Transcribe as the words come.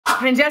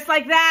And just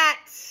like that,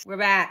 we're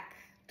back.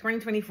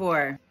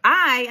 2024.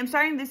 I am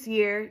starting this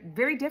year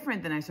very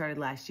different than I started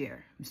last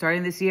year. I'm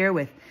starting this year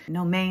with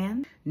no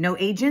man, no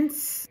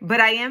agents,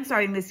 but I am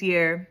starting this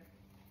year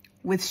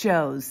with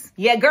shows.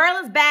 Yeah,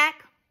 girl is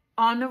back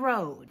on the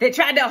road. They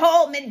tried to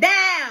hold me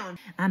down.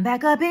 I'm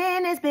back up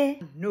in this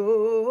bed.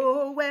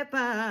 No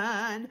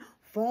weapon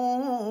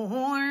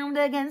formed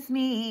against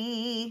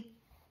me.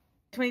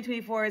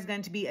 2024 is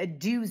going to be a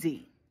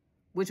doozy,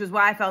 which was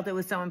why I felt it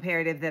was so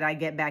imperative that I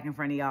get back in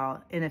front of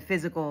y'all in a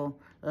physical,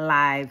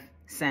 live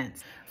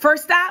sense.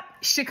 First stop,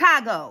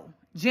 Chicago,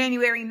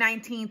 January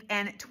 19th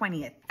and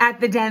 20th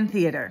at the Den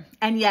Theater.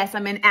 And yes,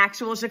 I'm in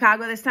actual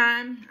Chicago this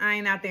time. I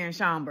ain't out there in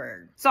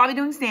Schaumburg. So I'll be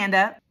doing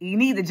stand-up. You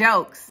need the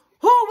jokes.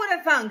 Who would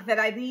have thunk that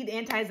I need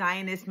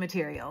anti-Zionist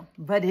material?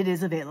 But it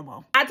is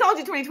available. I told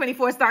you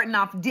 2024 is starting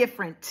off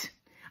different.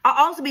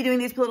 I'll also be doing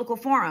these political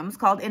forums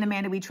called In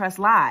Amanda We Trust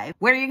Live,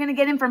 where you're going to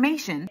get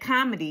information,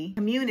 comedy,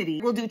 community.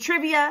 We'll do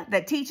trivia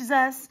that teaches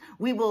us.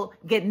 We will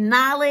get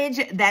knowledge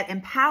that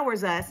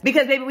empowers us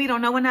because, baby, we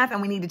don't know enough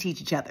and we need to teach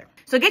each other.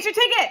 So get your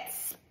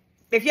tickets.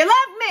 If you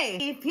love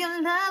me, if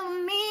you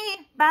love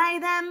me, buy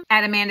them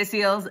at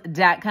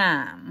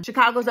amandaseals.com.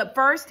 Chicago's up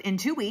first in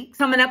 2 weeks.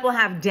 Coming up, we'll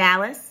have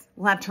Dallas.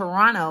 We'll have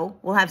Toronto,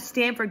 we'll have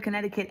Stamford,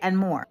 Connecticut, and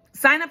more.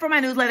 Sign up for my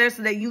newsletter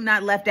so that you're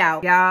not left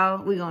out.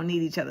 Y'all, we're going to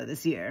need each other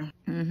this year.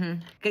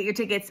 Get your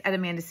tickets at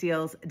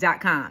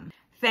amandaseals.com.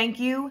 Thank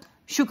you.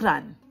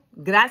 Shukran.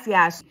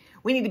 Gracias.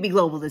 We need to be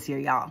global this year,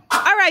 y'all.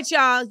 All right,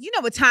 y'all. You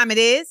know what time it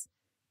is.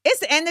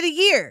 It's the end of the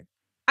year.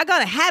 I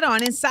got a hat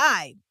on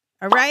inside.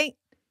 All right?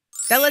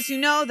 That lets you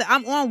know that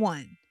I'm on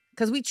one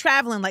because we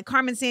traveling like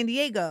Carmen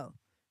Sandiego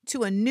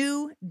to a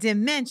new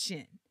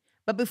dimension.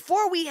 But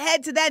before we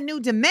head to that new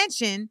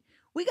dimension,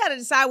 we got to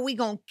decide what we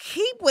going to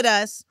keep with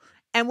us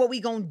and what we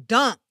going to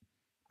dump.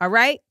 All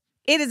right?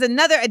 It is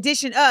another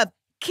edition of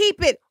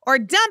Keep It or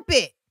Dump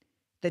It,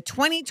 the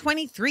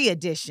 2023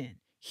 edition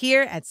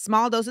here at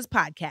Small Doses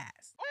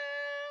Podcast.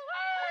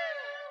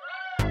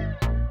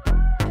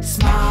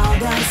 Small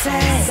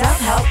doses,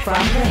 self-help from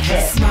the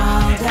hip.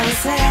 Small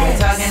doses, we're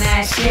talking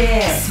that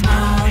shit.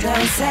 Small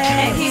doses,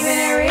 and keeping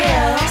it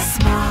real.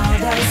 Small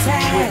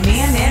doses, with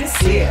me and Amanda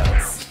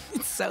Seals.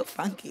 So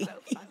funky.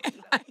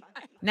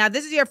 Now,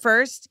 this is your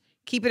first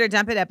Keep It or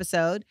Dump It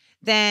episode.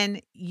 Then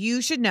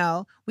you should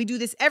know we do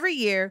this every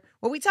year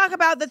where we talk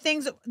about the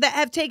things that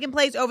have taken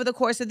place over the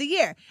course of the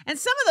year. And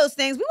some of those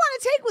things we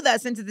want to take with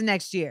us into the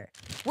next year.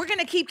 We're going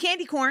to keep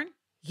candy corn.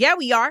 Yeah,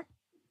 we are.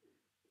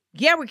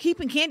 Yeah, we're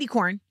keeping candy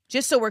corn.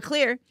 Just so we're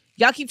clear.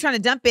 Y'all keep trying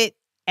to dump it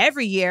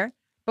every year,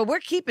 but we're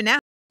keeping that.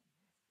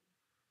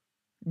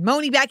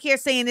 Moni back here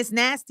saying it's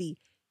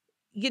nasty.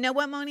 You know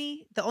what,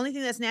 Moni? The only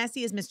thing that's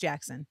nasty is Miss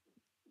Jackson.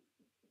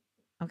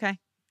 Okay.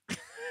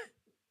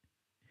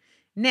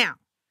 Now,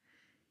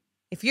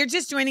 if you're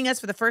just joining us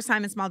for the first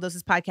time in Small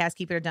Doses Podcast,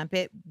 Keep It or Dump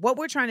It, what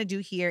we're trying to do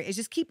here is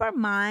just keep our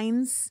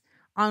minds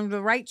on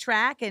the right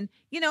track and,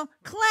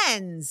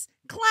 cleanse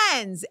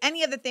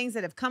any of the things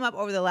that have come up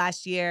over the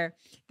last year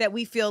that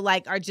we feel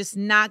like are just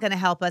not going to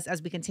help us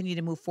as we continue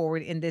to move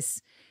forward in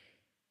this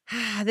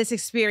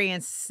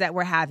experience that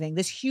we're having,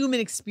 this human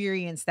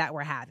experience that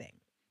we're having.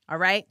 All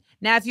right.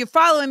 Now, if you're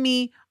following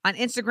me on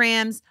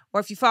Instagrams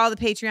or if you follow the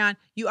Patreon,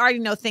 you already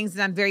know things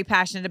that I'm very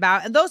passionate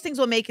about. And those things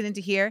will make it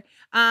into here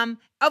over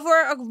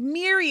a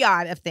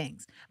myriad of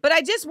things. But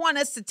I just want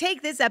us to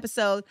take this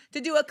episode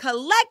to do a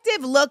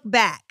collective look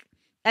back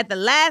at the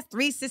last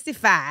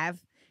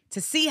 365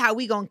 to see how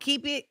we going to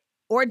keep it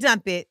or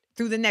dump it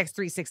through the next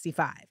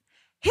 365.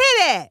 Hit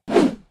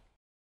it.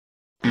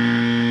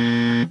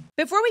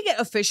 Before we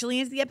get officially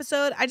into the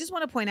episode, I just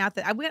want to point out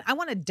that I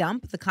want to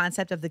dump the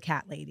concept of the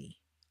cat lady.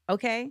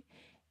 Okay?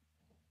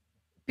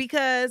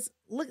 Because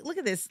look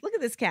at this. Look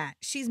at this cat.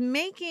 She's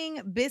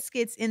making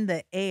biscuits in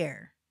the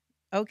air.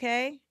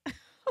 Okay?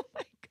 Oh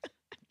my God.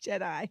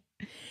 Jedi.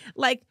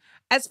 Like,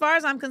 as far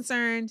as I'm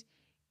concerned,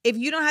 if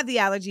you don't have the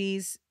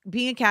allergies,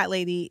 being a cat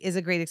lady is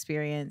a great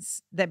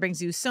experience that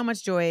brings you so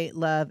much joy,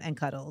 love, and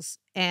cuddles.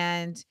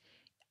 And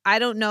I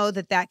don't know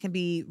that can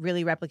be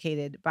really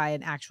replicated by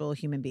an actual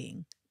human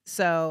being.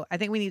 So I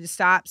think we need to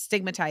stop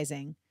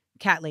stigmatizing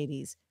cat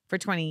ladies for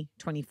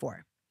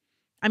 2024.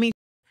 I mean,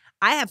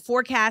 I have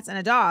 4 cats and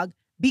a dog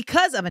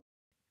because of it.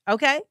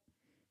 Okay?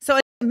 So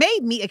it made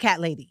me a cat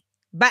lady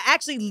by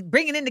actually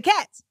bringing in the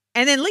cats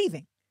and then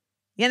leaving.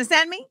 You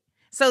understand me?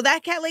 So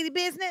that cat lady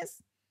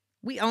business,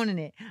 we owning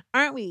it.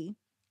 Aren't we?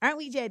 Aren't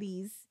we,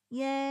 Jeddies?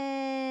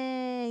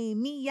 Yay.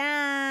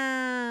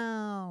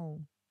 Meow.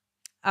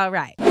 All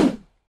right.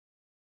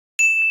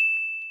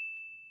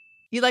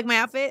 You like my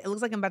outfit? It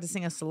looks like I'm about to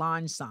sing a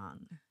Solange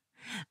song.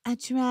 I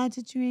tried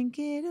to drink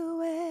it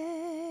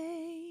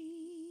away.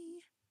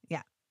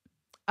 Yeah.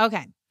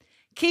 Okay.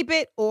 Keep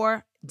it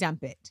or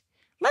dump it.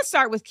 Let's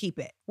start with keep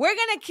it. We're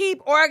going to keep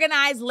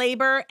organized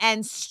labor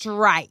and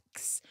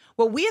strikes.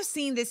 What we have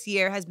seen this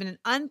year has been an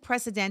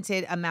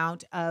unprecedented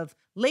amount of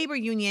labor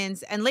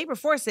unions and labor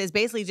forces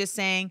basically just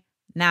saying,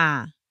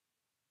 nah.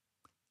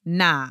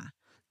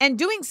 And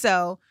doing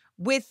so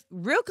with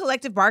real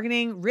collective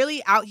bargaining,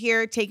 really out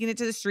here taking it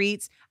to the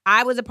streets.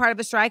 I was a part of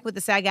a strike with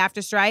the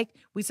SAG-AFTRA strike.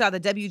 We saw the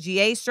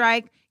WGA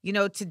strike. You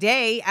know,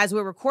 today, as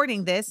we're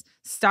recording this,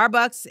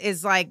 Starbucks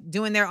is like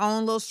doing their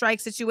own little strike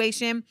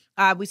situation.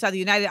 We saw the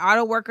United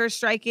Auto Workers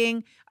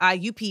striking.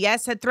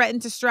 UPS had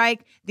threatened to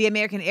strike. The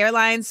American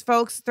Airlines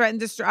folks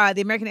threatened to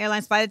the American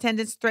Airlines flight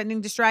attendants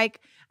threatening to strike.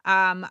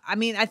 I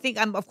mean, I think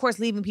I'm, of course,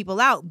 leaving people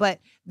out, but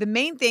the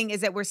main thing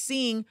is that we're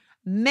seeing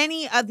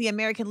many of the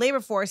American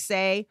labor force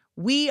say,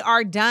 we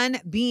are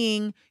done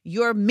being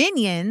your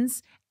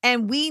minions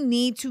and we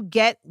need to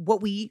get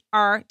what we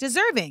are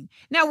deserving.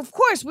 Now, of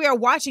course, we are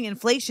watching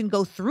inflation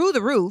go through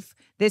the roof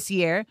this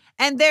year,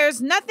 and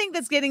there's nothing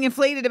that's getting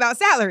inflated about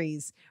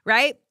salaries,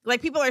 right?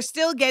 Like, people are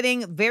still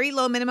getting very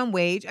low minimum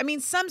wage. I mean,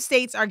 some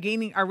states are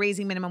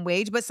raising minimum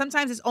wage, but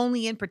sometimes it's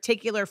only in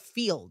particular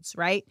fields,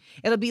 right?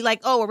 It'll be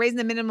like, oh, we're raising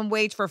the minimum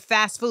wage for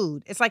fast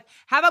food. It's like,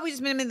 how about we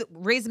just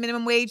raise the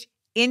minimum wage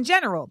in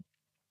general?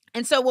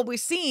 And so what we're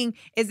seeing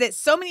is that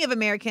so many of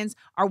Americans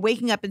are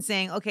waking up and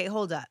saying, okay,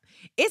 hold up.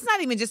 It's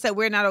not even just that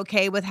we're not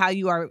okay with how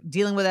you are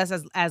dealing with us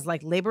as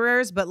like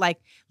laborers, but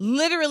like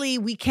literally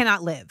we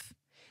cannot live.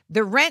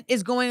 The rent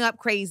is going up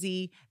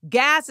crazy.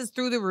 Gas is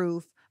through the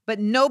roof. But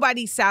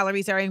nobody's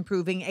salaries are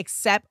improving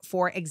except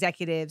for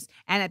executives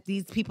and at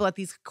these people at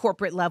these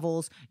corporate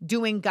levels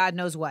doing God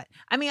knows what.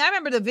 I mean, I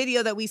remember the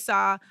video that we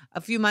saw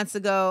a few months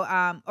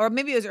ago, or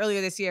maybe it was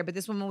earlier this year, but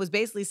this woman was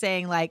basically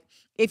saying, like,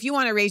 if you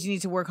want to raise, you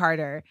need to work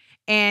harder.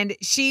 And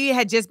she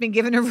had just been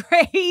given a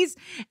raise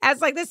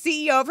as like the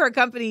CEO of her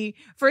company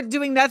for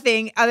doing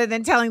nothing other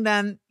than telling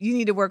them you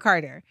need to work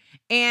harder.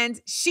 And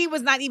she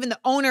was not even the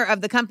owner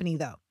of the company,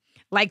 though.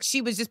 Like,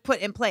 she was just put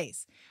in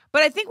place.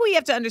 But I think what you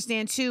have to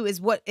understand, too,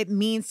 is what it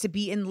means to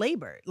be in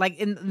labor, like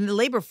in the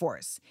labor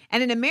force.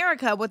 And in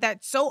America, what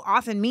that so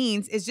often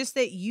means is just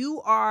that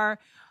you are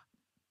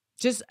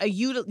just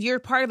you're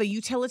part of a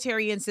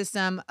utilitarian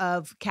system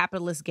of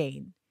capitalist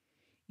gain.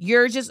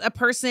 You're just a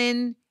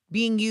person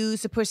being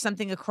used to push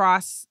something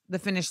across the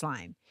finish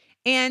line.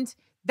 And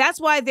that's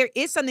why there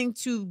is something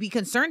to be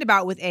concerned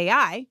about with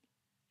AI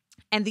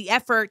and the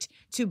effort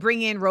to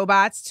bring in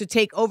robots to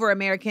take over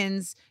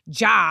Americans'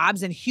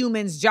 jobs and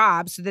humans'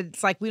 jobs so that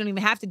it's like we don't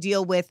even have to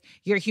deal with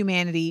your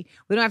humanity.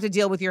 We don't have to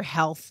deal with your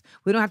health.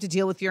 We don't have to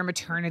deal with your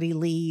maternity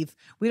leave.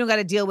 We don't got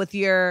to deal with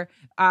your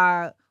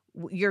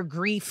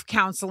grief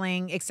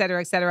counseling, et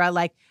cetera, et cetera.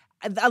 Like,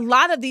 a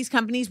lot of these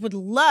companies would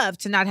love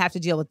to not have to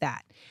deal with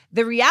that.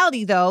 The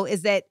reality, though,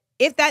 is that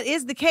if that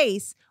is the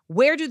case,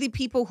 where do the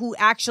people who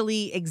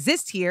actually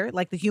exist here,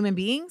 like the human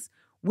beings,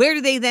 where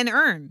do they then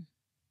earn?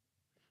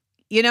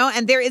 You know,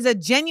 and there is a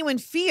genuine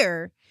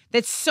fear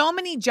that so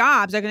many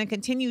jobs are going to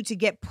continue to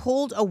get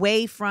pulled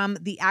away from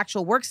the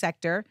actual work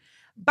sector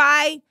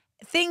by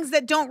things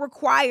that don't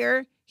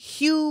require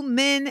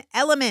human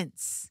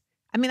elements.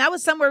 I mean, I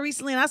was somewhere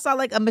recently and I saw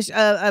like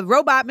a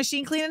robot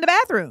machine cleaning the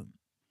bathroom.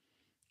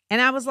 And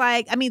I was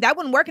like, I mean, that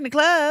wouldn't work in the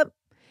club,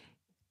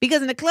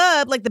 because in the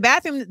club, like the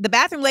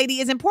bathroom lady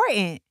is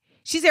important.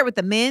 She's there with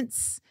the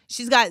mints.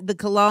 She's got the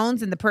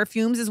colognes and the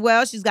perfumes as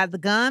well. She's got the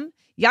gum.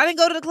 Y'all didn't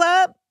go to the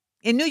club?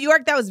 In New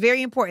York, that was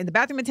very important. The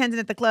bathroom attendant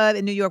at the club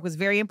in New York was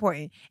very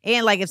important.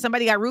 And like, if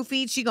somebody got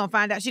roofied, she gonna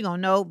find out. She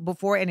gonna know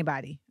before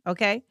anybody.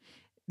 Okay,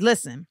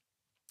 listen.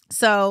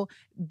 So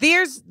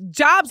there's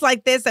jobs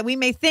like this that we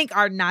may think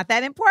are not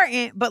that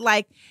important, but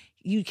like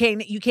you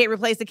can't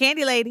replace the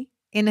candy lady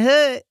in the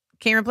hood.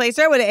 Can't replace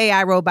her with an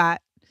AI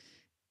robot.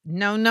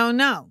 No, no,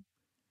 no.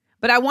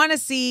 But I want to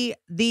see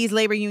these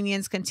labor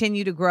unions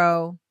continue to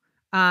grow.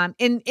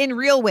 In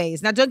real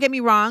ways. Now, don't get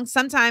me wrong.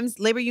 Sometimes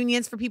labor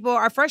unions for people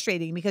are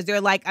frustrating because they're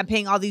like, I'm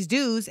paying all these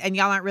dues and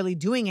y'all aren't really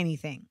doing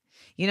anything.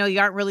 You know, you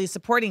aren't really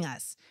supporting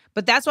us.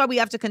 But that's why we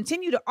have to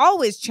continue to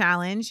always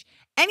challenge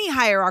any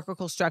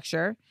hierarchical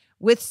structure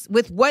with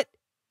what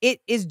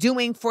it is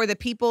doing for the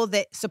people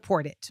that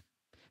support it.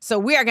 So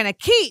we are going to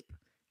keep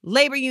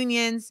labor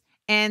unions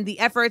and the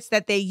efforts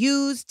that they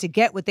use to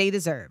get what they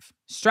deserve.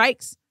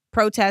 Strikes,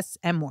 protests,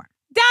 and more.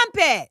 Dump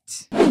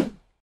it!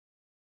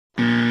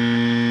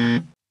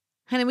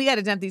 Honey, we got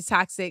to dump these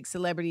toxic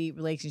celebrity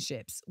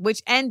relationships,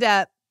 which end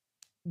up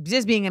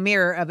just being a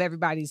mirror of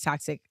everybody's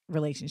toxic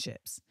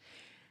relationships.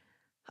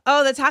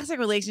 Oh, the toxic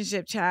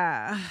relationship,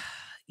 child.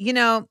 You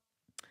know,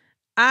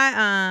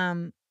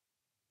 I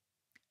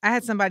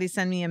had somebody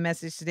send me a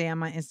message today on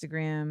my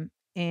Instagram,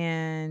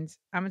 and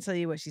I'm going to tell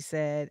you what she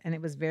said, and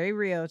it was very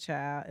real,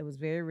 child. It was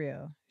very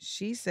real.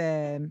 She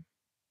said,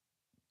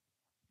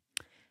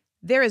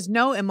 there is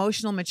no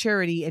emotional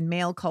maturity in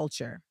male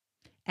culture.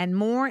 And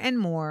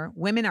more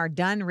women are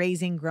done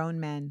raising grown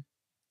men.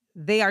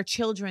 They are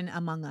children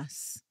among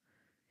us.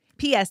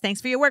 P.S.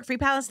 Thanks for your work, Free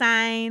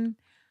Palestine.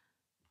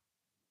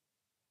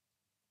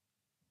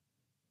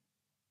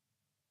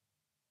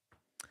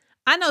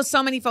 I know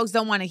so many folks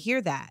don't want to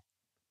hear that.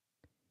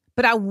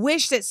 But I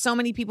wish that so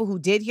many people who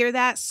did hear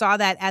that saw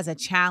that as a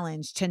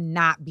challenge to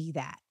not be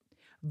that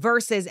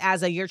versus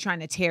as you're trying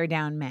to tear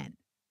down men.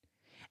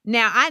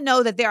 Now, I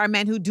know that there are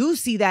men who do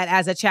see that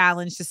as a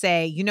challenge to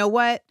say, you know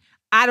what?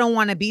 I don't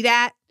want to be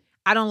that.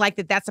 I don't like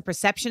that that's a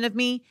perception of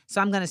me,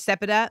 so I'm going to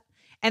step it up.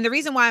 And the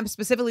reason why I'm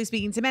specifically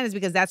speaking to men is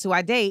because that's who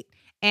I date.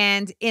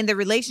 And in the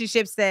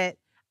relationships that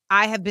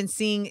I have been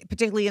seeing,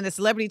 particularly in the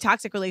celebrity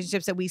toxic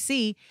relationships that we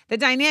see, the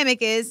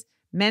dynamic is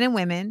men and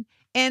women.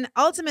 And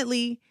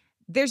ultimately,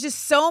 there's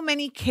just so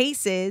many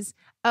cases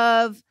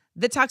of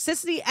the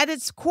toxicity at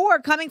its core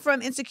coming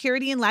from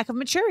insecurity and lack of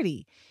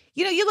maturity.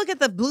 You know, you look at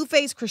the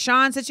Blueface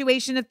Krishan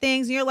situation of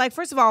things, and you're like,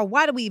 first of all,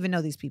 why do we even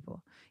know these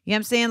people? You know what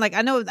I'm saying? Like,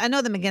 I know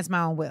them against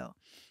my own will.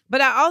 But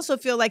I also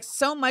feel like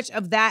so much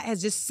of that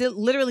has just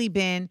literally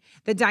been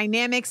the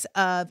dynamics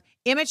of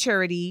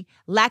immaturity,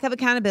 lack of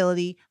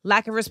accountability,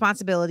 lack of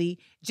responsibility,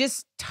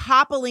 just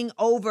toppling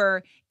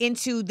over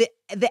into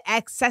the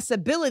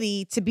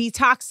accessibility to be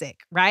toxic,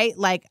 right?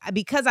 Like,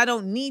 because I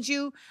don't need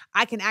you,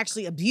 I can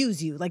actually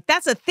abuse you. Like,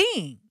 that's a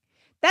thing.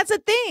 That's a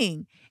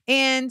thing.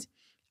 And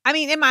I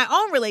mean, in my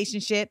own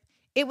relationship,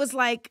 it was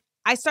like,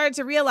 I started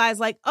to realize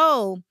like,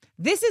 oh,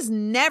 this is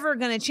never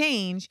going to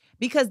change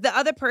because the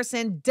other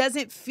person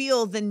doesn't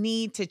feel the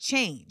need to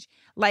change.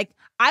 Like,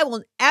 I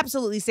will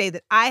absolutely say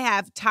that I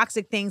have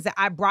toxic things that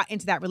I brought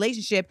into that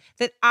relationship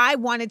that I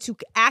wanted to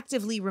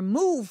actively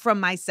remove from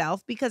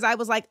myself because I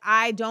was like,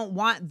 I don't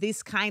want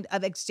this kind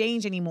of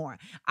exchange anymore.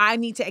 I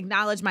need to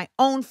acknowledge my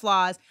own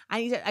flaws.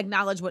 I need to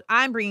acknowledge what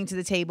I'm bringing to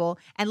the table,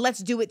 and let's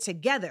do it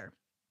together.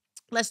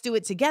 Let's do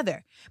it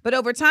together. But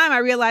over time, I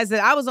realized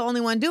that I was the only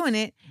one doing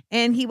it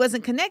and he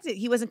wasn't connected.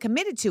 He wasn't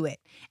committed to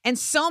it. And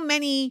so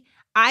many,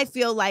 I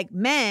feel like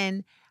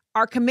men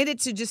are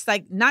committed to just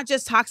like, not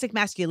just toxic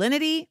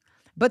masculinity,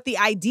 but the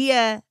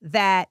idea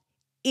that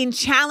in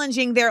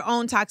challenging their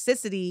own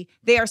toxicity,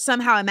 they are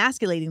somehow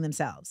emasculating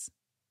themselves.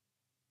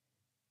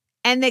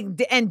 And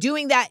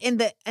doing that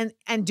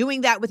and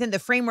doing that within the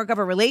framework of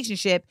a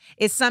relationship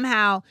is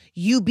somehow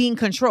you being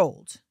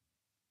controlled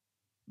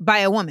by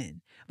a woman.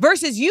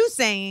 Versus you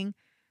saying,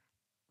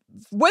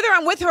 whether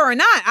I'm with her or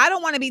not, I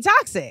don't want to be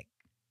toxic.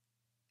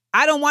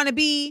 I don't want to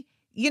be,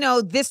 you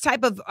know, this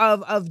type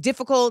of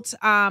difficult.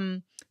 I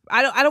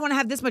don't want to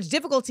have this much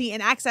difficulty in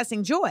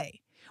accessing joy.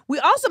 We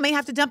also may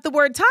have to dump the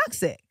word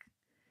toxic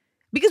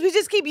because we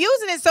just keep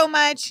using it so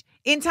much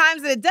in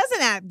times that it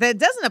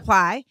doesn't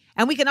apply.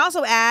 And we can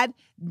also add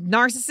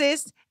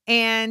narcissist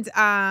and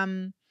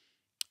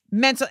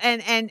mental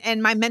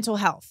and my mental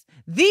health.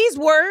 These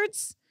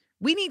words,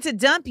 we need to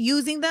dump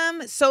using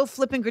them so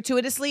flipping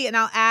gratuitously, and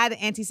I'll add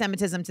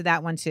anti-Semitism to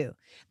that one too.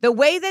 The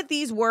way that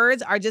these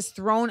words are just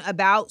thrown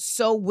about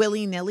so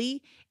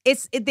willy-nilly,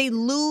 they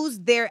lose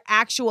their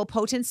actual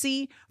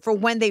potency for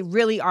when they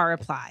really are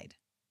applied.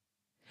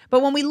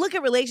 But when we look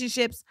at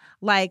relationships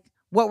like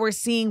what we're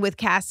seeing with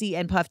Cassie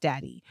and Puff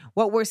Daddy,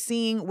 what we're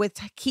seeing with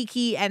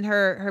Kiki and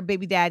her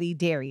baby daddy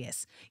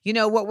Darius, you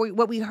know,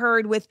 what we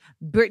heard with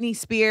Britney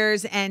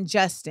Spears and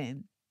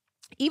Justin,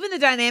 even the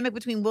dynamic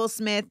between Will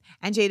Smith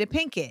and Jada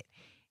Pinkett.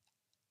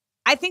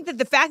 I think that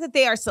the fact that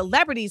they are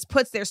celebrities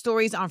puts their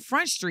stories on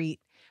Front Street,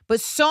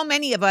 but so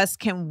many of us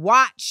can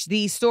watch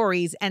these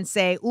stories and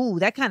say, ooh,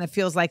 that kind of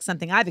feels like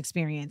something I've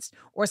experienced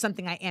or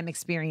something I am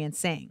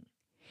experiencing.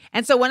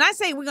 And so when I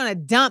say we're going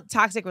to dump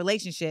toxic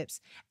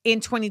relationships in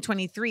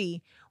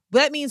 2023,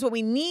 that means what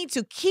we need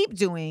to keep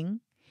doing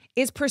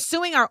is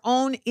pursuing our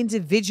own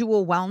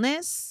individual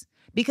wellness,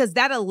 because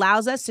that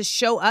allows us to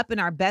show up in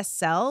our best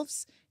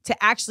selves,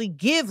 to actually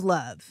give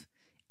love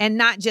and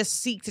not just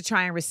seek to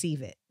try and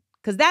receive it.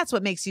 Because that's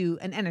what makes you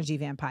an energy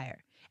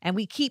vampire. And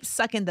we keep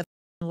sucking the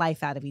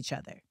life out of each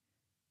other.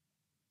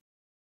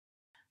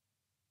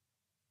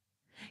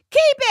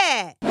 Keep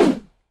it!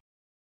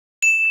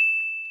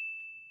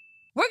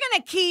 We're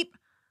going to keep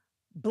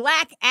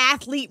Black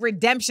athlete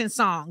redemption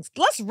songs.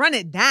 Let's run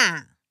it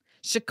down.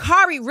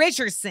 Sha'Carri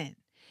Richardson.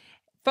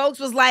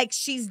 Folks was like,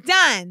 she's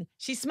done.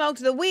 She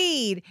smoked the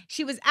weed.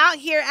 She was out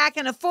here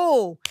acting a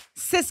fool.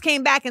 Sis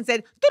came back and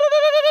said,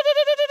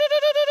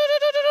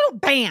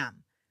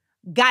 bam,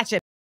 gotcha.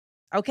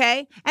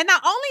 Okay. And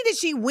not only did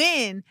she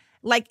win,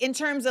 like in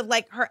terms of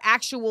like her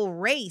actual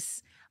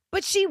race,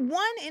 but she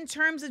won in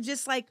terms of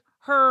just like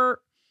her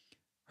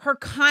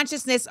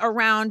consciousness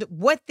around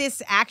what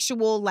this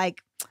actual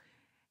like,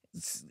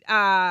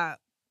 what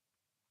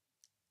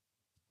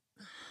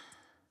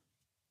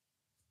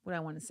I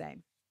want to say.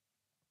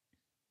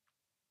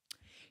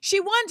 She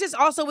won just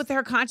also with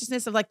her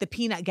consciousness of like the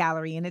peanut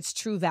gallery and its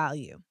true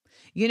value.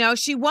 You know,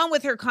 she won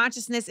with her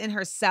consciousness in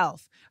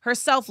herself, her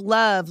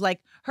self-love, like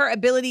her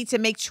ability to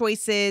make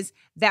choices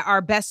that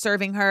are best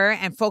serving her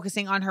and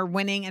focusing on her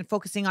winning and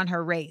focusing on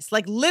her race.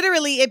 Like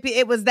literally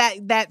it was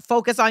that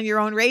focus on your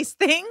own race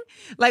thing.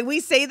 Like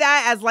we say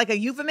that as like a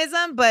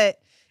euphemism, but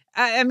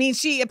I mean,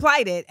 she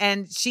applied it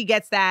and she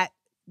gets that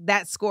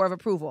score of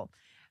approval.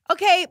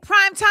 Okay,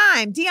 prime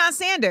time, Deion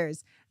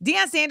Sanders.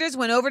 Deion Sanders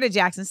went over to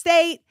Jackson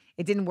State.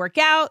 It didn't work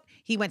out.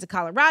 He went to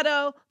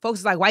Colorado. Folks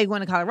was like, why are you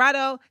going to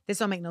Colorado? This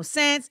don't make no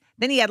sense.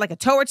 Then he had like a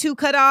toe or two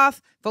cut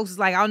off. Folks was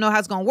like, I don't know how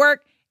it's going to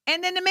work.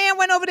 And then the man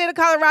went over there to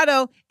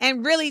Colorado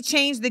and really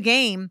changed the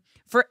game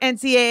for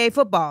NCAA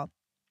football.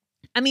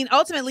 I mean,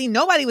 ultimately,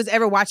 nobody was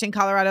ever watching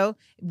Colorado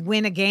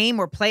win a game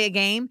or play a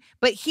game,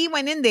 but he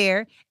went in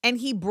there and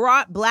he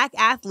brought Black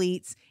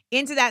athletes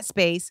into that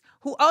space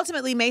who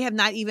ultimately may have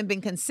not even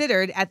been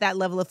considered at that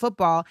level of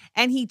football.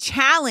 And he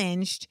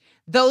challenged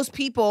those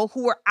people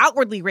who were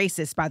outwardly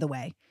racist, by the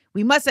way.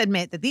 We must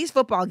admit that these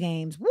football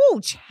games, woo,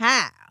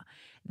 child,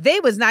 they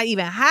was not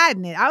even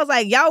hiding it. I was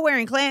like, y'all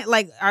wearing Klan,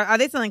 like, are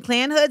they selling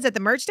Klan hoods at the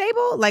merch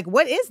table? Like,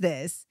 what is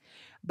this?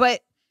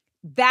 But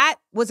that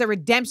was a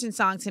redemption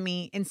song to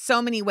me in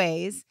so many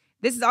ways.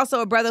 This is also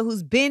a brother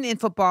who's been in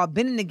football,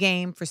 been in the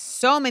game for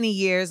so many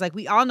years. Like,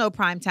 we all know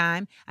Prime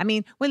Time. I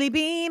mean, Willie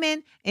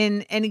Beeman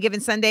in Any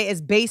Given Sunday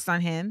is based on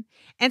him.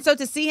 And so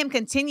to see him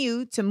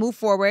continue to move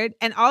forward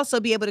and also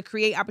be able to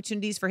create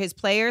opportunities for his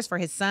players, for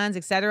his sons,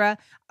 etc.,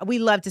 we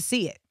love to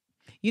see it.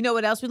 You know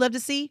what else we love to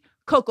see?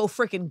 Coco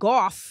freaking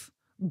Gauff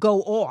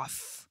go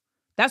off.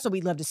 That's what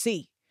we love to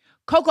see.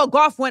 Coco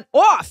Gauff went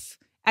off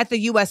at the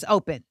U.S.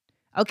 Open.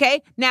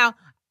 Okay? Now,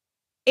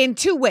 in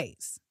two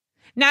ways.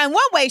 Now, in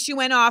one way, she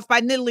went off by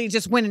literally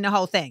just winning the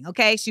whole thing.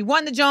 Okay? She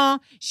won the John,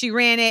 she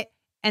ran it,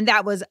 and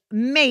that was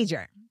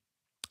major.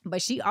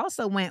 But she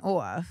also went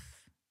off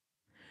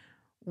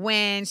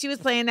when she was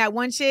playing that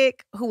one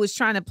chick who was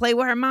trying to play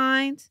with her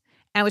mind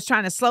and was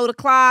trying to slow the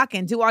clock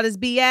and do all this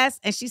BS.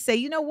 And she said,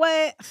 you know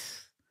what?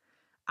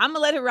 I'm going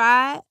to let it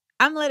ride.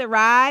 I'm going to let it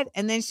ride.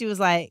 And then she was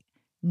like,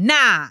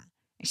 nah.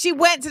 She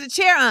went to the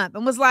chair ump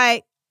and was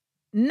like,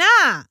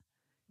 nah,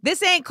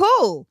 this ain't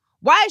cool.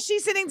 Why is she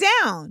sitting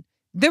down?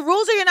 The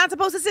rules are you're not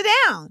supposed to sit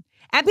down.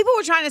 And people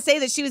were trying to say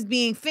that she was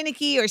being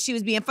finicky or she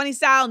was being funny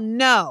style.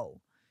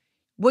 No.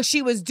 What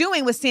she was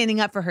doing was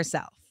standing up for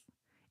herself.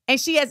 And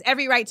she has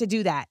every right to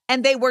do that.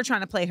 And they were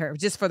trying to play her,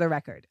 just for the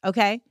record,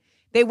 okay?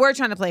 They were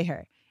trying to play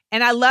her.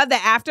 And I love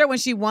that after, when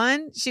she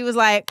won, she was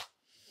like,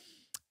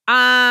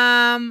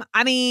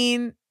 I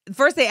mean,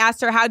 first they asked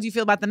her, how do you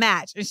feel about the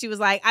match? And she was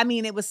like, I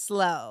mean, it was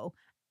slow.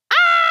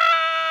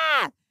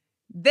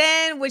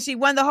 Then when she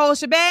won the whole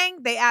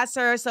shebang, they asked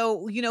her,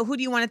 so, you know, who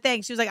do you want to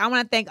thank? She was like, I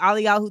want to thank all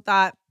of y'all who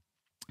thought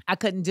I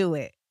couldn't do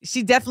it.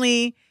 She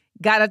definitely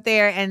got up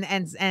there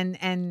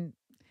and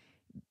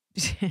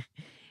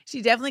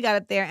she definitely got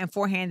up there and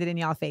forehanded in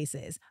y'all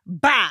faces.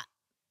 Bah!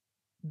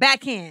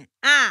 Backhand.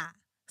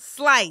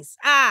 Slice.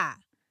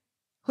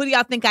 Who do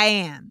y'all think I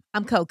am?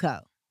 I'm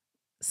Coco.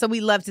 So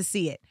we love to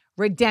see it.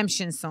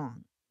 Redemption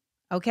song.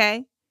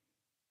 Okay?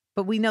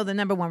 But we know the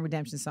number one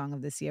redemption song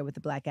of this year with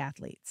the Black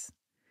athletes.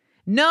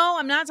 No,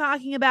 I'm not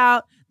talking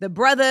about the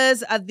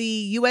brothers of the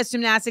U.S.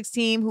 gymnastics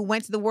team who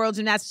went to the World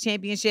Gymnastics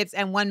Championships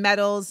and won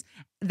medals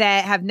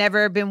that have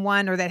never been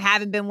won or that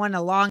haven't been won in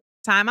a long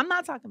time. I'm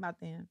not talking about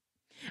them.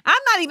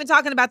 I'm not even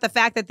talking about the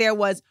fact that there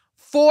was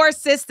 4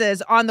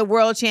 sisters on the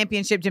World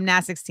Championship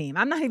gymnastics team.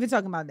 I'm not even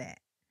talking about that.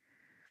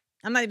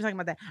 I'm not even talking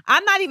about that.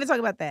 I'm not even talking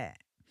about that.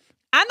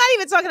 I'm not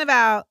even talking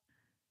about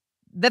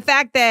the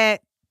fact that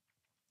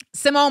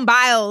Simone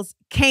Biles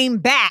came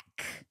back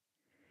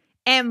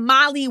and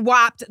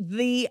molly-whopped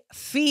the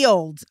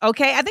field,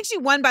 okay? I think she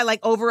won by like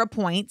over a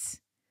point.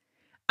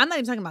 I'm not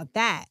even talking about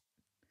that.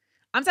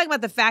 I'm talking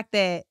about the fact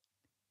that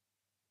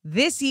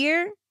this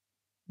year,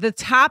 the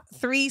top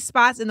 3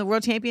 spots in the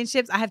World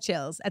Championships, I have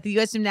chills, at the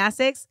U.S.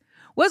 Gymnastics,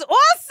 was all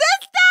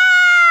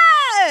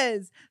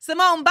sisters!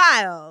 Simone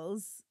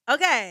Biles,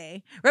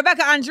 okay?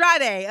 Rebecca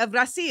Andrade of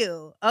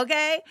Brazil,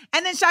 okay?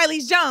 And then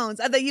Charlize Jones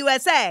of the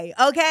USA,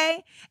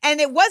 okay? And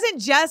it wasn't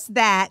just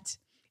that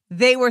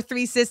they were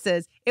 3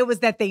 sisters. It was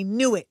that they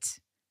knew it.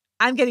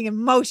 I'm getting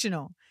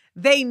emotional.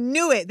 They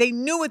knew it. They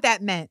knew what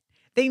that meant.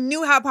 They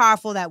knew how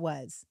powerful that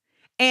was.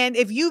 And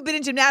if you've been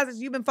in gymnastics,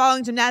 you've been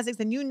following gymnastics,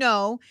 then you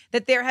know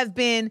that there have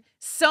been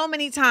so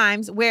many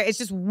times where it's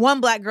just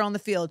one Black girl in the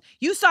field.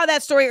 You saw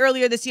that story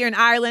earlier this year in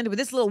Ireland where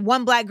this little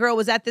one Black girl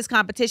was at this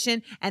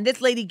competition and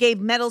this lady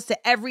gave medals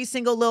to every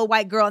single little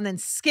white girl and then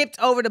skipped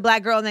over the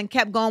Black girl and then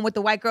kept going with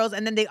the white girls.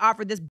 And then they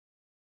offered this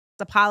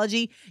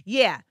apology.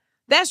 Yeah,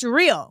 that's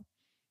real.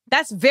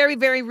 That's very,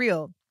 very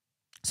real.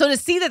 So to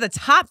see that the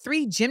top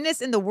 3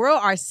 gymnasts in the world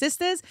are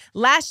sisters,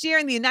 last year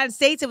in the United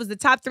States, it was the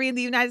top 3 in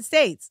the United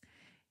States.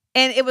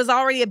 And it was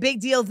already a big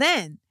deal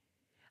then.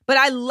 But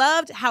I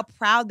loved how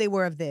proud they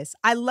were of this.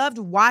 I loved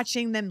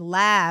watching them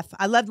laugh.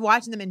 I loved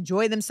watching them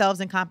enjoy themselves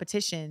in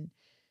competition.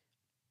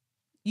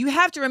 You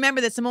have to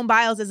remember that Simone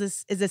Biles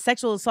is a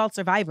sexual assault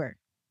survivor.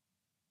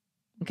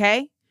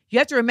 Okay? You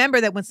have to remember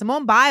that when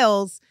Simone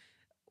Biles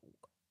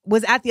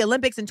was at the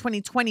Olympics in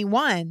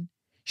 2021,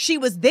 she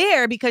was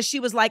there because she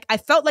was like, I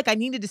felt like I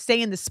needed to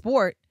stay in the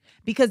sport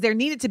because there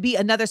needed to be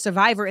another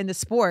survivor in the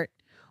sport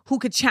who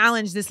could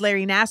challenge this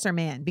Larry Nassar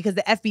man because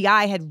the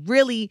FBI had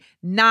really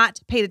not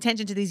paid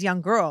attention to these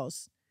young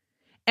girls.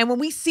 And when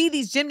we see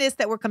these gymnasts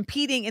that were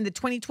competing in the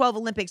 2012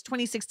 Olympics,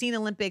 2016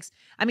 Olympics,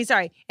 in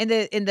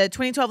the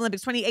 2012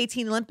 Olympics,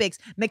 2018 Olympics,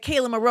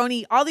 Michaela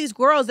Maroney, all these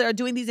girls that are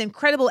doing these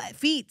incredible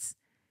feats,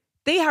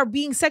 they are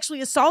being sexually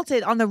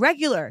assaulted on the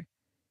regular.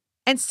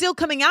 And still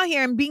coming out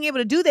here and being able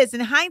to do this. In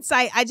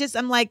hindsight,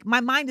 I'm like,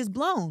 my mind is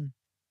blown.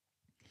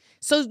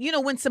 So,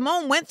 when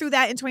Simone went through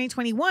that in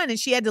 2021 and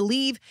she had to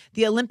leave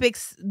the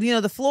Olympics,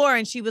 the floor,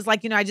 and she was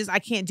like, I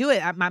can't do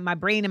it. My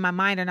brain and my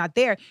mind are not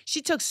there.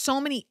 She took so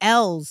many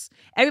L's.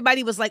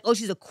 Everybody was like, oh,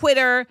 she's a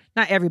quitter.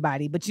 Not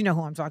everybody, but you know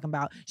who I'm talking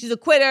about. She's a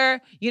quitter.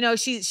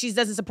 She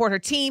doesn't support her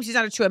team. She's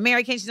not a true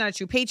American. She's not a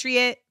true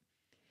patriot.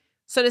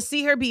 So to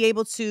see her be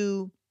able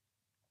to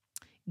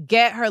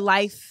get her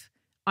life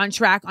on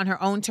track on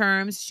her own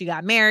terms, she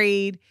got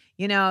married,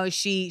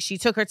 she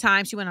took her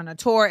time, she went on a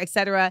tour,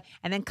 etc.,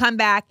 and then come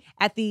back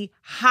at the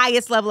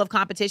highest level of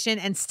competition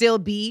and still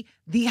be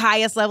the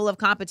highest level of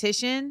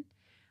competition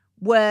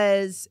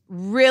was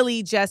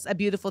really just a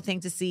beautiful thing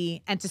to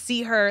see. And to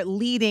see her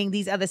leading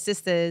these other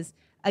sisters,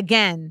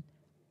 again,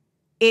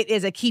 it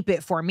is a keep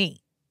it for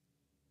me.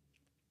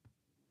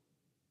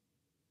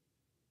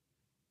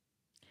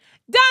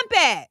 Dump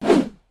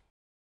it!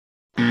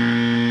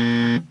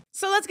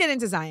 So let's get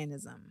into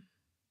Zionism.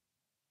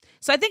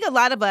 So I think a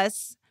lot of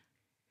us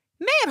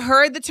may have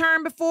heard the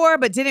term before,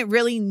 but didn't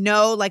really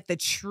know like the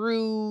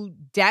true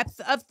depth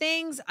of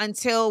things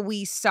until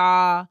we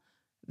saw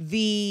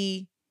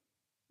the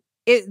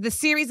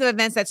series of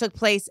events that took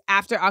place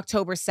after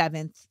October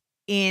 7th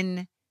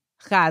in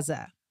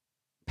Gaza,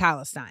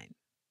 Palestine.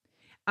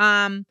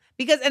 The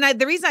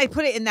reason I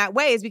put it in that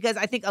way is because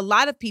I think a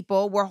lot of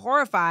people were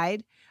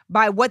horrified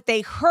by what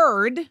they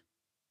heard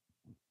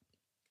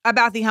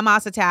about the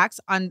Hamas attacks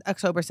on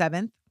October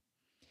 7th.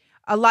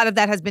 A lot of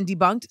that has been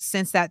debunked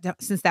since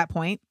that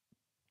point.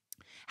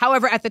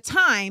 However, at the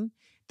time,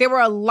 there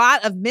were a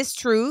lot of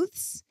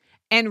mistruths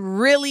and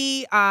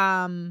really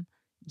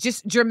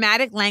just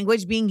dramatic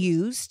language being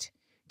used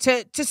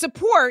to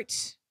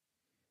support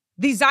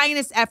the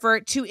Zionist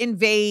effort to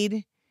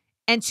invade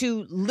and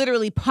to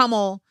literally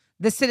pummel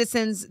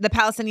the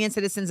Palestinian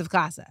citizens of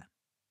Gaza.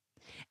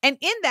 And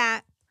in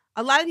that,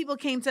 a lot of people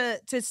came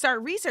to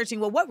start researching,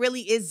 well, what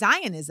really is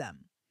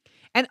Zionism?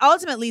 And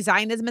ultimately,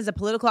 Zionism is a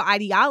political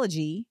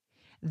ideology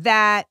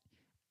that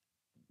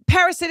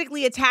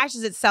parasitically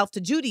attaches itself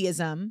to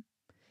Judaism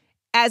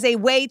as a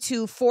way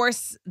to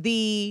force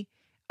the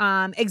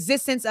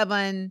existence of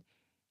an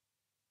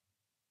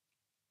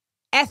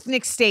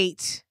ethnic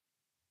state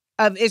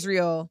of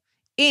Israel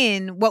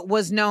in what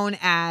was known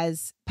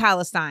as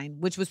Palestine,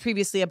 which was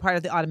previously a part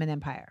of the Ottoman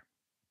Empire.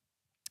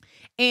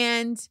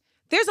 And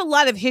there's a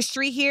lot of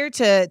history here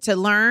to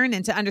learn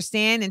and to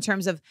understand in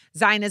terms of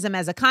Zionism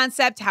as a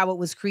concept, how it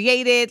was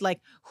created,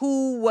 like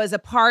who was a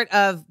part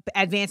of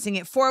advancing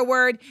it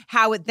forward,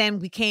 how it then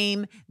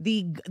became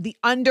the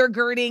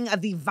undergirding of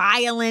the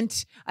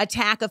violent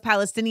attack of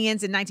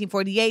Palestinians in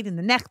 1948 in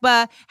the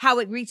Nakba, how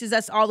it reaches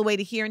us all the way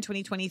to here in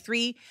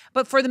 2023.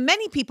 But for the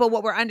many people,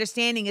 what we're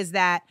understanding is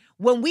that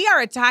when we are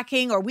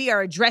attacking or we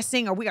are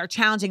addressing or we are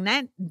challenging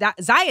that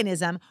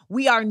Zionism,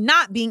 we are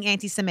not being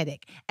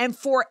anti-Semitic. And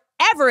forever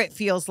it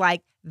feels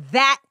like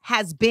that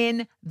has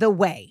been the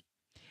way.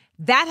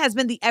 That has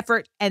been the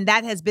effort, and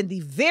that has been the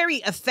very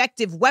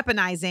effective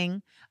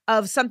weaponizing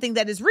of something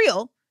that is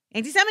real.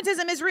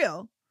 Anti-Semitism is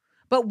real,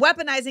 but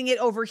weaponizing it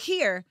over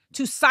here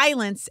to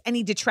silence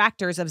any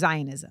detractors of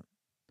Zionism.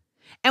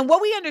 And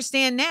what we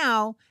understand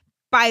now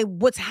by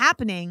what's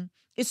happening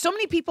is so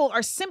many people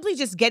are simply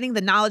just getting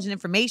the knowledge and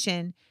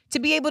information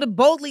to be able to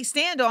boldly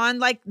stand on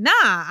like, nah,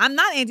 I'm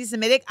not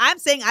anti-Semitic. I'm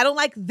saying I don't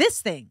like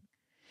this thing.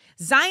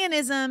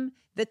 Zionism,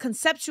 the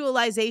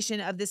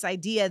conceptualization of this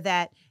idea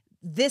that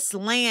this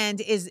land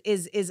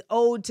is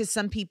owed to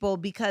some people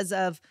because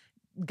of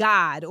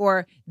God,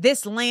 or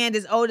this land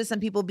is owed to some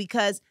people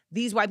because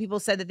these white people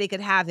said that they could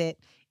have it,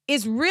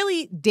 is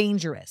really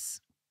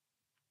dangerous.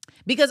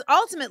 Because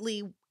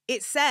ultimately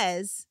it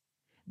says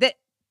that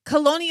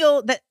settler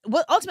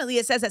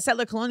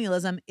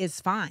colonialism is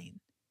fine,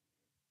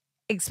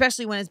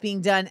 especially when it's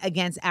being done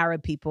against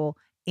Arab people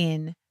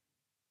in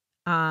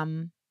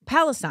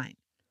Palestine.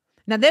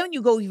 Now, then when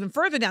you go even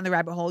further down the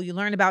rabbit hole, you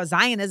learn about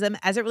Zionism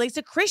as it relates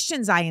to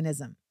Christian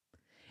Zionism.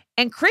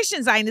 And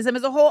Christian Zionism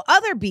is a whole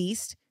other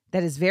beast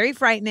that is very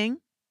frightening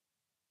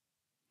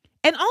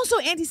and also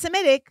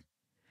anti-Semitic,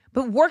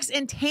 but works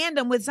in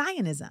tandem with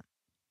Zionism.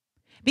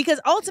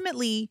 Because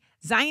ultimately,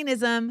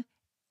 Zionism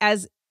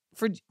as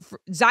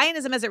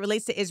it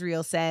relates to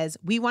Israel says,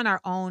 we want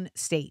our own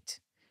state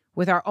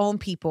with our own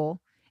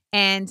people.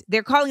 And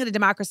they're calling it a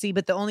democracy,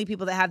 but the only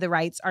people that have the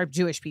rights are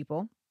Jewish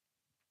people.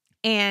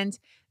 And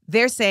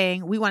they're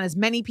saying we want as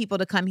many people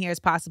to come here as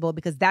possible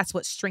because that's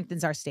what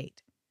strengthens our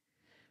state.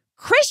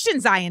 Christian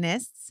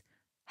Zionists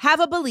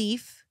have a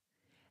belief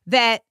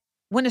that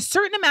when a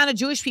certain amount of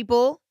Jewish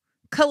people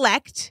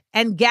collect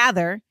and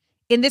gather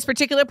in this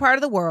particular part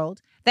of the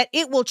world, that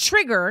it will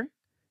trigger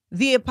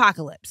the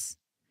apocalypse,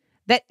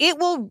 that it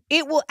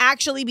will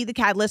actually be the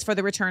catalyst for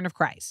the return of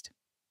Christ.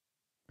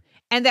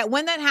 And that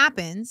when that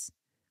happens,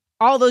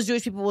 all those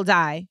Jewish people will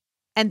die,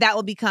 and that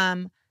will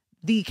become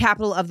the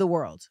capital of the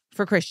world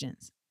for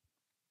Christians.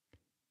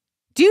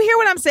 Do you hear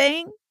what I'm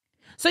saying?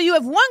 So you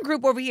have one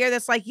group over here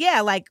that's like,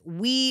 yeah, like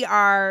we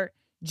are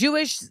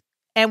Jewish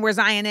and we're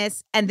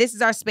Zionists and this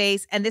is our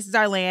space and this is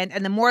our land.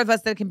 And the more of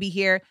us that can be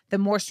here, the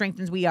more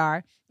strengthened we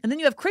are. And then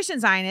you have Christian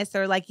Zionists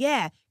that are like,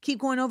 yeah, keep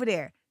going over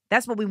there.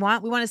 That's what we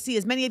want. We want to see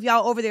as many of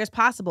y'all over there as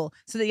possible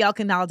so that y'all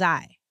can all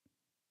die.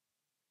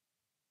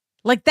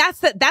 Like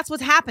that's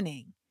what's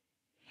happening.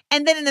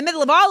 And then in the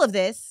middle of all of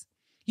this,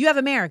 you have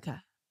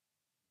America.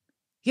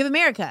 You have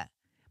America.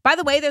 By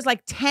the way, there's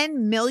like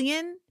 10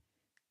 million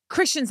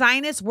Christian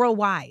Zionists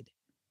worldwide.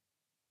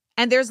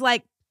 And there's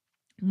like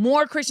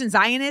more Christian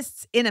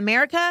Zionists in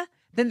America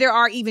than there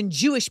are even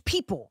Jewish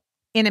people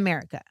in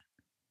America.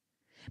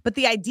 But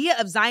the idea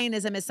of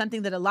Zionism is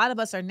something that a lot of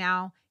us are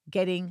now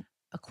getting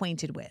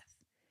acquainted with.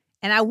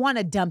 And I want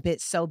to dump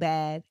it so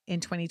bad in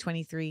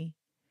 2023.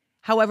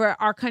 However,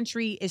 our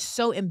country is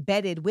so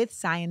embedded with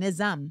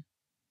Zionism,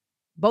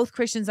 both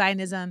Christian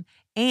Zionism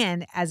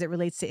and as it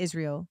relates to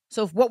Israel.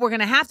 So if what we're going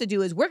to have to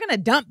do is we're going to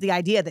dump the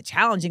idea that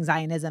challenging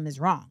Zionism is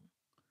wrong.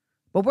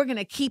 But we're going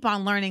to keep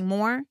on learning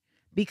more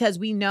because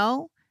we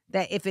know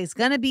that if it's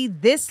going to be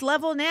this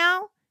level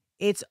now,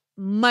 it's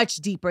much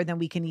deeper than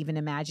we can even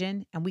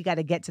imagine. And we got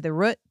to get to the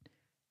root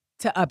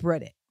to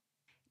uproot it.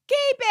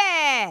 Keep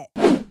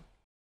it.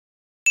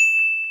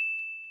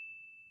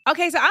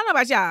 Okay, so I don't know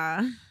about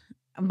y'all,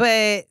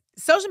 but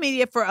social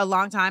media for a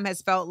long time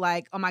has felt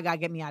like, oh my God,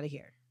 get me out of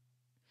here.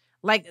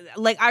 Like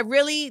I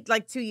really,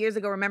 like 2 years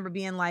ago, remember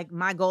being like,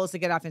 my goal is to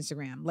get off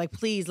Instagram. Like,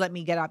 please let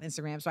me get off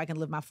Instagram so I can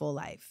live my full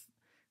life.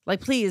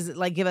 Like, please,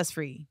 like, give us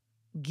free.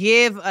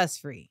 Give us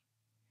free.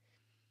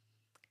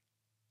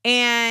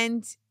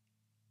 And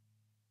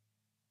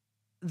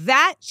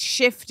that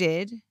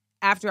shifted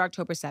after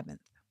October 7th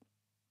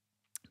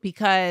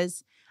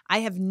because I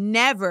have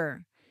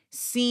never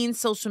seen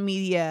social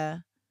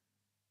media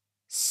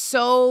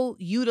so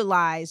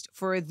utilized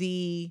for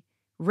the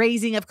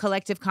raising of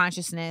collective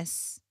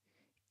consciousness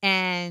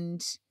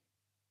and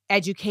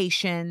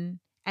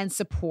education and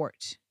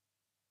support.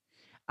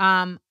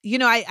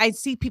 I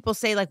see people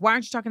say, like, why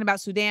aren't you talking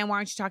about Sudan? Why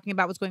aren't you talking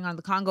about what's going on in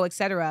the Congo, et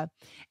cetera?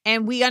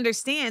 And we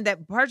understand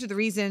that much of the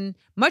reason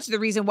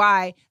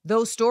why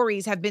those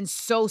stories have been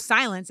so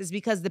silenced is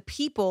because the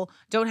people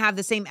don't have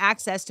the same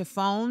access to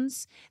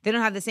phones. They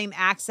don't have the same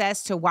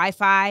access to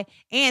Wi-Fi,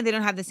 and they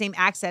don't have the same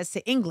access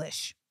to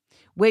English,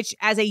 which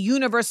as a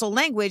universal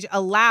language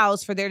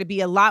allows for there to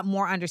be a lot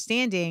more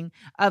understanding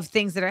of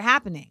things that are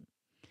happening.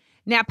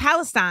 Now,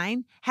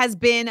 Palestine has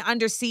been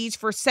under siege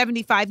for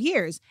 75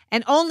 years,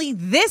 and only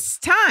this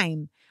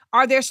time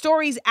are their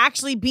stories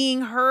actually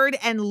being heard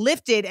and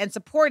lifted and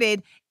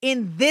supported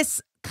in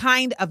this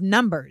kind of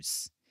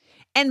numbers.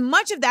 And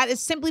much of that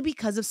is simply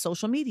because of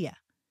social media,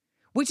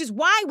 which is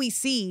why we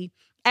see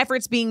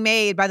efforts being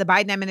made by the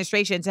Biden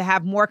administration to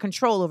have more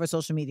control over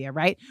social media,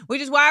 right?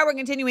 Which is why we're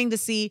continuing to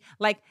see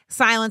like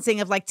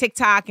silencing of like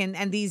TikTok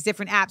and these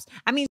different apps.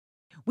 I mean,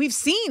 we've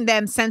seen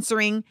them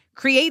censoring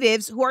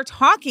creatives who are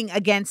talking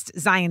against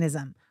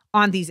Zionism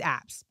on these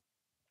apps.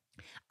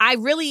 I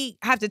really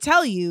have to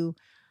tell you,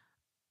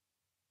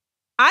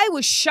 I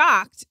was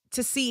shocked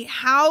to see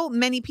how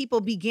many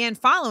people began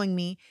following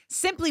me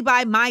simply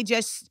by my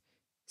just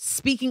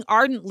speaking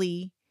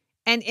ardently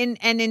and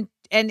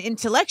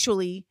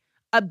intellectually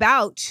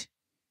about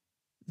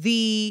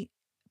the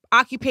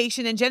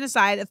occupation and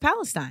genocide of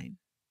Palestine.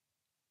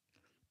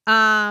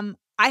 I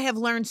have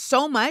learned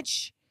so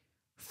much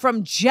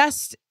from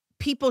just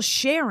people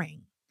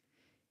sharing.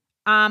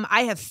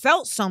 I have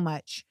felt so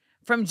much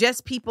from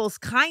just people's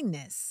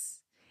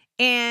kindness.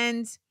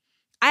 And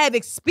I have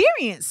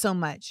experienced so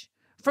much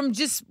from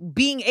just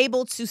being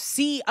able to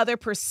see other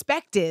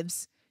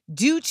perspectives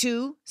due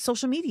to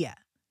social media.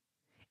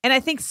 And I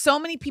think so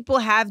many people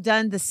have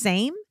done the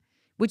same,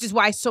 which is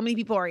why so many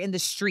people are in the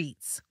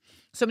streets.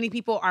 So many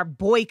people are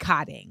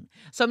boycotting.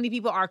 So many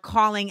people are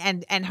calling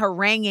and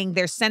haranguing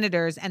their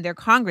senators and their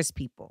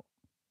congresspeople.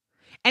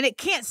 And it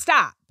can't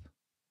stop.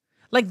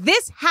 Like,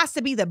 this has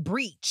to be the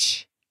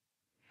breach.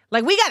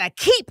 Like, we got to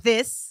keep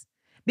this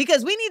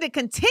because we need to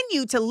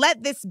continue to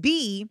let this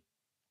be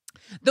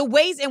the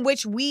ways in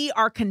which we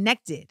are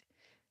connected.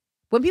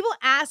 When people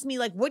ask me,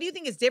 like, what do you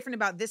think is different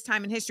about this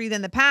time in history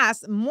than the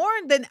past? More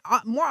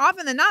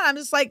often than not, I'm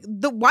just like,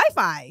 the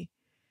Wi-Fi.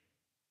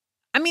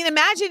 I mean,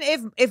 imagine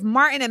if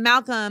Martin and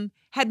Malcolm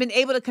had been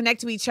able to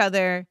connect to each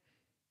other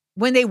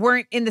when they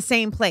weren't in the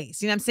same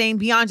place, you know what I'm saying?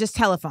 Beyond just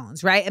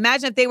telephones, right?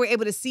 Imagine if they were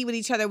able to see what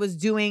each other was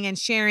doing and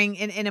sharing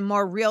in a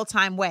more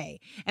real-time way.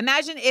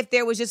 Imagine if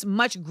there was just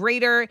much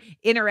greater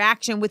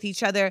interaction with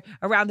each other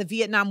around the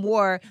Vietnam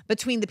War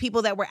between the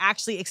people that were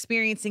actually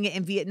experiencing it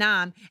in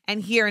Vietnam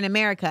and here in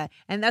America,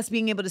 and thus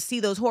being able to see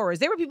those horrors.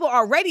 There were people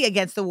already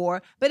against the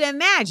war, but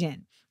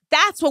imagine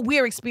that's what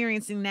we're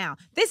experiencing now.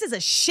 This is a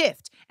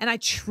shift, and I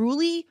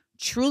truly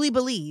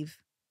believe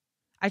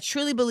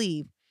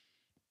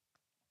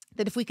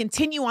that if we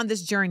continue on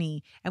this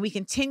journey and we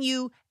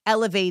continue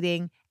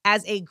elevating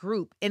as a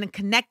group and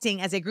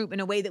connecting as a group in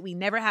a way that we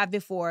never have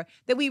before,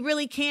 that we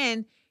really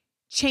can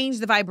change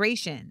the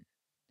vibration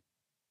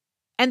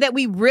and that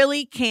we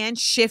really can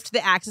shift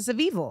the axis of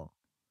evil.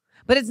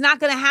 But it's not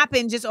going to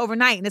happen just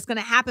overnight. And it's going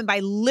to happen by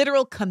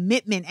literal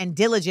commitment and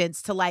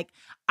diligence to like,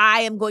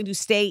 I am going to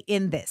stay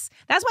in this.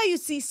 That's why you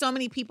see so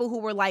many people who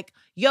were like,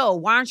 yo,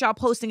 why aren't y'all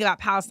posting about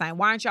Palestine?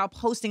 Why aren't y'all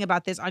posting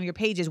about this on your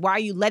pages? Why are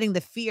you letting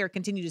the fear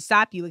continue to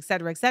stop you, et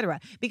cetera, et cetera?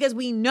 Because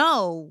we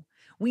know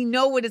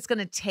what it's going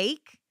to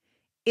take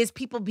is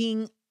people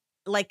being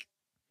like,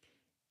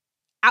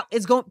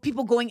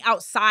 people going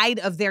outside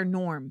of their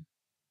norm.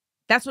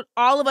 That's what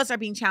all of us are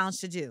being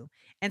challenged to do.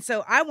 And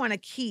so I want to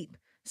keep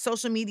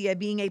social media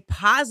being a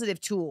positive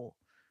tool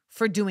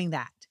for doing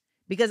that.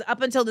 Because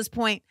up until this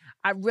point,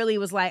 I really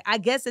was like, I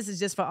guess this is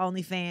just for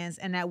OnlyFans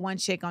and that one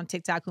chick on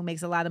TikTok who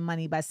makes a lot of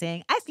money by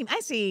saying,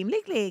 ice cream,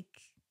 lick, lick.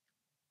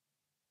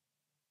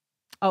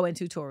 Oh, and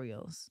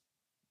tutorials.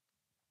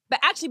 But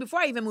actually, before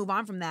I even move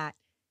on from that,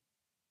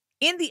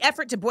 in the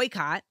effort to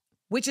boycott,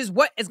 which is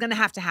what is going to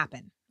have to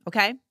happen,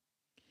 okay?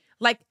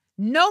 Like,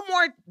 no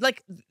more,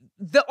 like,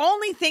 the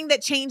only thing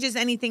that changes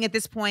anything at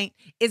this point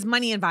is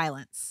money and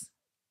violence.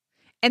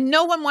 And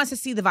no one wants to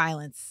see the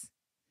violence.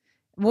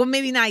 Well,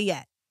 maybe not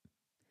yet.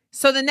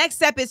 So the next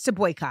step is to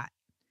boycott.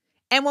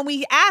 And when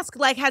we ask,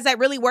 like, has that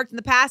really worked in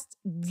the past?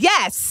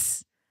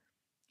 Yes,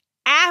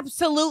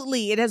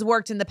 absolutely it has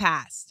worked in the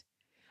past.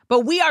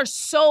 But we are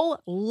so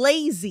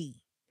lazy.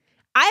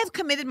 I have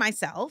committed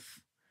myself.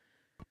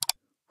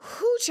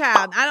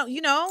 Child, I don't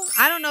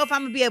know if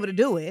I'm gonna be able to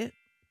do it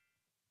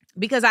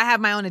because I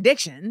have my own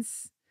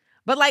addictions.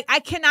 But like, I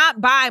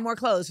cannot buy more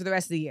clothes for the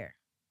rest of the year.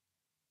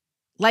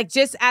 Like,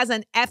 just as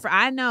an effort.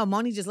 I know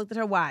Moni just looked at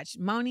her watch.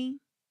 Moni.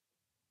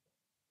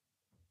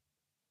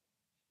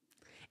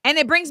 And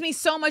it brings me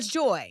so much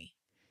joy.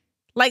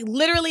 Like,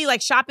 literally,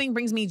 like, shopping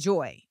brings me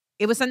joy.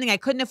 It was something I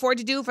couldn't afford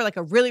to do for like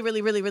a really,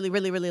 really, really, really,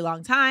 really, really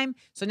long time.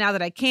 So now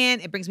that I can,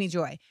 it brings me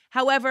joy.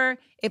 However,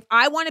 if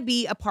I want to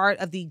be a part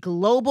of the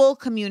global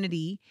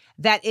community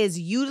that is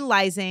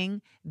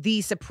utilizing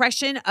the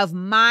suppression of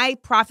my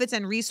profits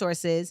and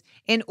resources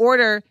in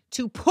order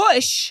to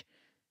push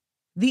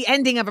the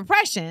ending of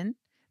oppression,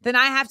 then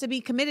I have to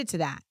be committed to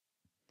that.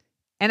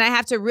 And I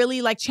have to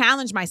really like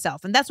challenge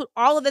myself. And that's what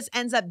all of this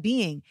ends up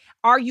being.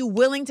 Are you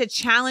willing to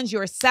challenge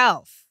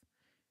yourself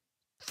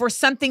for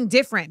something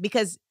different?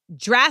 Because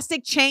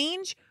drastic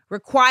change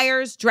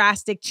requires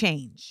drastic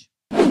change.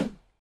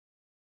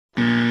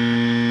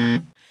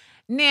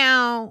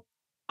 Now,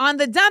 on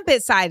the dump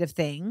it side of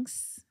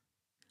things,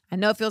 I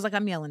know it feels like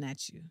I'm yelling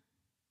at you.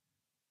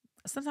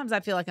 Sometimes I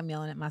feel like I'm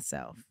yelling at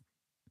myself.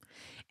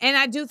 And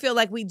I do feel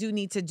like we do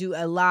need to do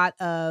a lot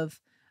of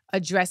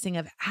addressing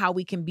of how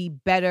we can be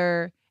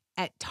better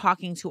at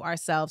talking to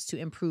ourselves to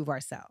improve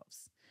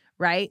ourselves,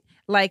 right?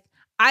 Like,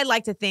 I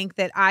like to think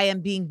that I am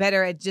being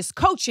better at just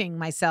coaching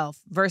myself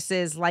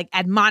versus like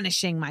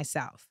admonishing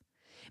myself.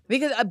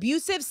 Because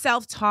abusive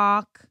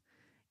self-talk,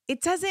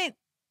 it's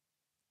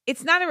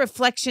not a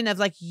reflection of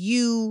like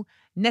you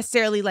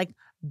necessarily like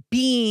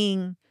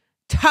being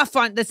tough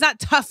on, that's not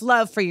tough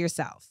love for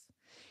yourself.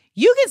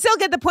 You can still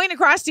get the point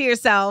across to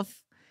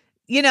yourself,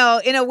 you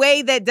know, in a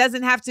way that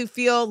doesn't have to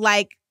feel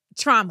like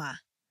trauma.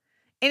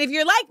 And if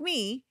you're like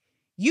me,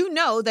 you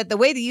know that the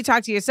way that you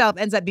talk to yourself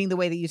ends up being the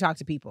way that you talk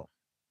to people.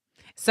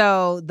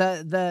 So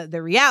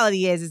the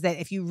reality is that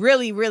if you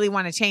really, really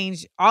want to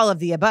change all of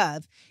the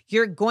above,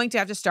 you're going to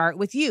have to start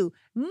with you.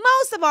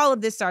 Most of all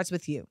of this starts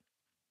with you.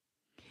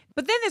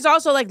 But then there's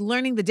also like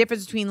learning the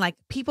difference between like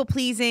people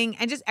pleasing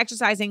and just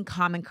exercising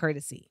common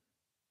courtesy.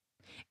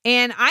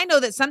 And I know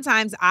that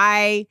sometimes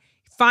I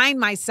find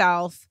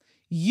myself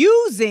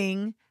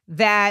using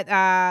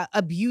that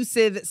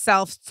abusive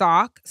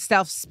self-talk,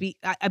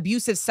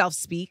 abusive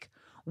self-speak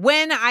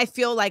when I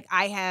feel like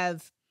I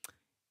have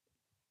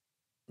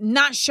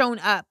not shown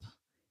up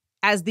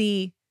as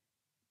the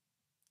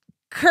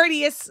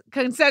courteous,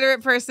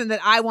 considerate person that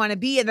I want to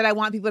be and that I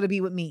want people to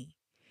be with me.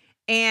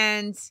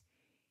 And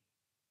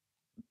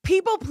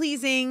people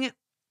pleasing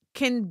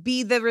can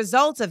be the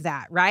result of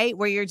that, right?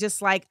 Where you're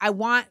just like, I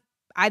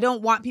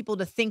don't want people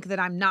to think that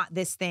I'm not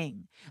this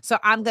thing. So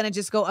I'm going to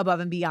just go above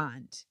and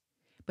beyond.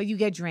 But you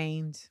get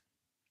drained.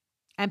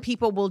 And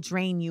people will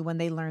drain you when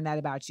they learn that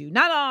about you.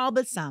 Not all,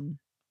 but some.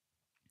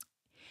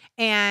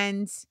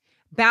 And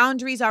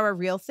boundaries are a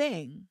real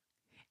thing.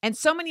 And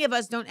so many of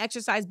us don't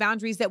exercise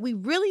boundaries that we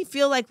really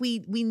feel like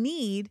we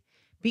need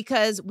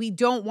because we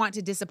don't want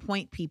to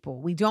disappoint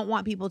people. We don't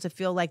want people to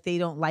feel like they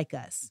don't like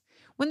us.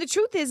 When the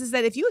truth is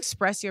that if you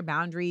express your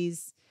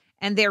boundaries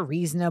and they're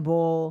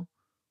reasonable,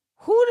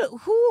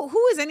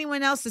 who is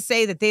anyone else to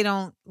say that they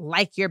don't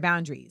like your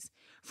boundaries?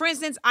 For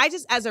instance, I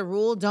just, as a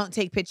rule, don't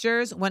take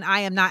pictures when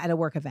I am not at a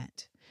work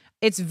event.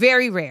 It's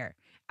very rare.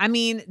 I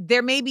mean,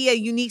 there may be a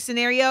unique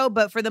scenario,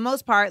 but for the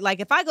most part, like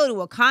if I go to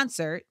a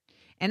concert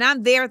and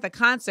I'm there at the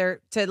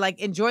concert to like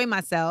enjoy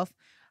myself,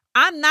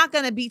 I'm not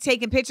going to be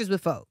taking pictures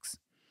with folks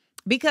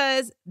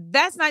because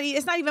it's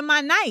not even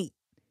my night.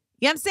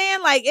 You know what I'm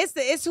saying? Like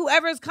it's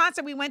whoever's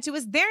concert we went to,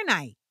 it's their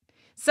night.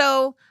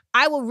 So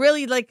I will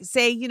really like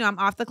say, you know, I'm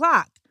off the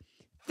clock.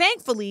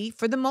 Thankfully,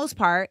 for the most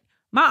part,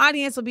 my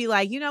audience will be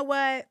like, you know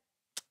what?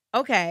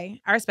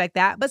 Okay, I respect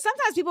that. But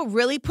sometimes people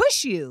really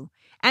push you.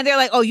 And they're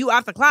like, oh, you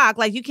off the clock.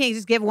 Like, you can't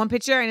just give one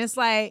picture. And it's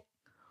like,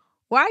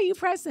 why are you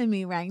pressing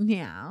me right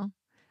now?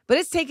 But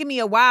it's taken me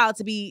a while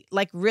to be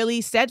like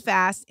really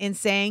steadfast in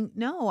saying,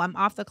 no, I'm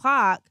off the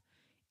clock,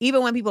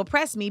 even when people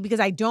press me, because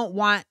I don't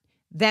want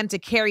them to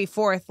carry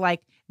forth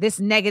like this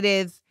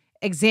negative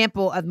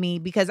example of me,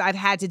 because I've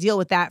had to deal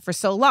with that for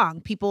so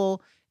long.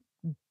 People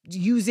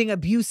using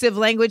abusive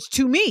language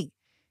to me.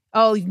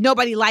 Oh,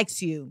 nobody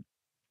likes you.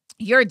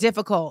 You're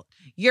difficult.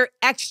 You're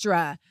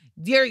extra.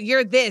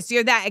 You're this,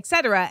 you're that,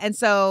 etc. And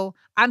so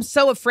I'm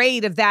so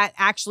afraid of that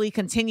actually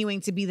continuing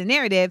to be the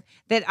narrative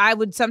that I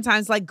would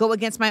sometimes like go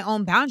against my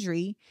own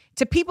boundary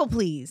to people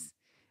please.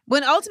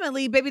 When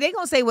ultimately, baby, they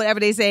gonna say whatever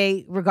they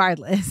say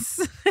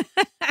regardless.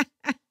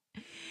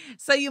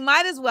 So you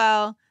might as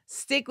well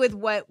stick with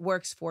what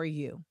works for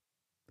you.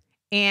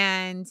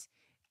 And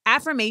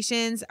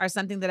affirmations are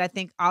something that I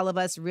think all of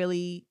us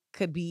really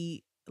could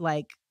be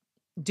like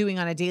doing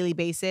on a daily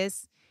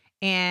basis.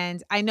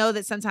 And I know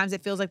that sometimes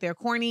it feels like they're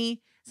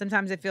corny.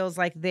 Sometimes it feels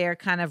like they're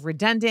kind of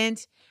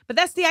redundant, but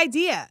that's the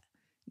idea.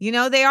 You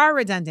know, they are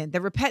redundant.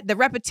 The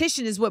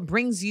repetition is what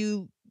brings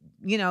you,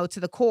 you know, to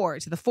the core,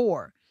 to the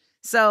fore.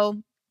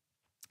 So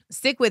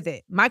stick with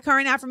it. My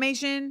current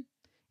affirmation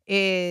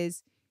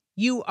is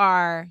you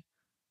are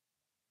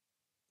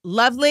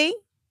lovely.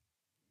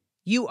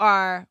 You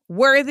are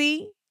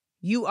worthy.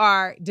 You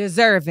are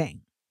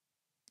deserving.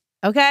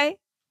 Okay?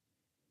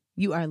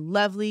 You are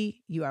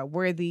lovely. You are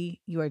worthy.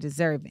 You are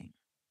deserving.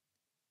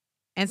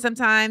 And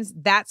sometimes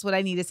that's what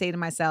I need to say to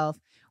myself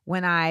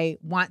when I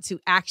want to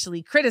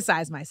actually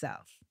criticize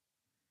myself.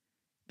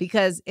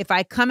 Because if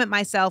I come at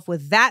myself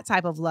with that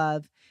type of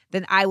love,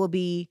 then I will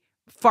be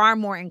far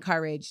more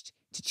encouraged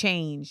to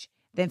change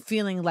than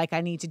feeling like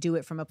I need to do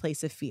it from a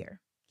place of fear.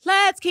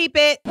 Let's keep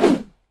it.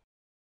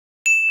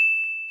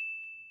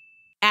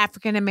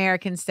 African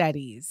American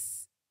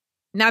Studies.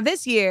 Now,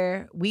 this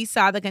year, we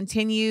saw the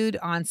continued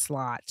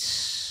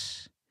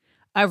onslaught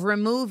of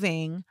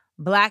removing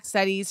Black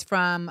studies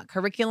from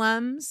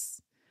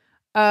curriculums,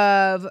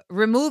 of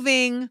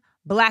removing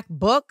Black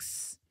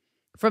books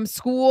from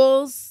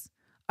schools,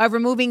 of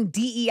removing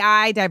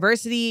DEI,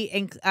 diversity,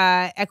 and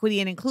equity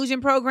and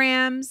inclusion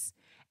programs.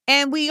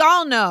 And we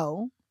all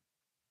know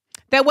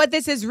that what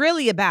this is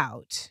really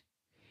about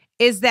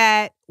is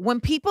that when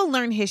people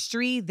learn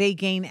history, they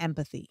gain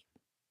empathy.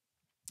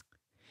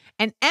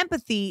 And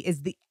empathy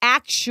is the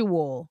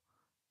actual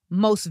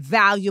most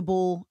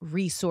valuable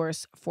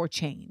resource for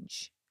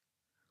change.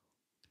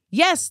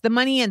 Yes, the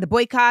money and the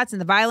boycotts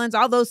and the violence,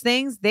 all those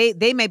things,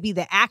 they may be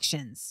the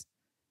actions.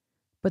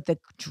 But the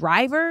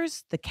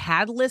drivers, the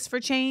catalyst for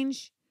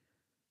change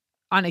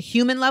on a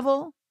human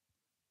level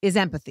is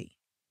empathy.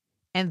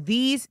 And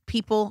these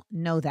people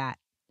know that.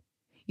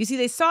 You see,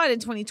 they saw it in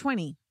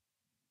 2020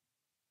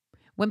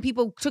 when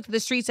people took to the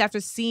streets after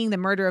seeing the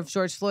murder of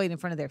George Floyd in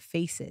front of their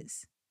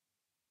faces.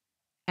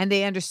 And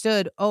they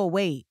understood, oh,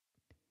 wait,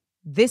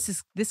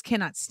 this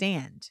cannot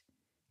stand.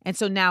 And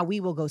so now we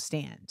will go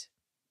stand.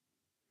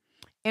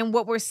 And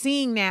what we're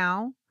seeing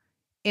now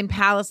in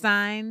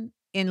Palestine,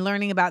 in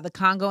learning about the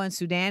Congo and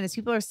Sudan, is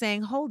people are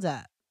saying, hold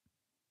up.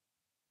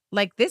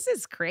 Like, this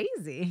is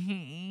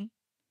crazy.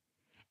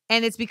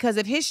 And it's because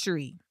of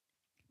history.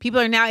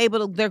 People are now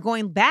they're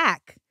going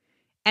back.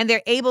 And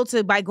they're able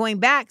to, by going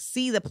back,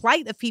 see the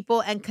plight of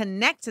people and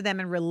connect to them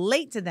and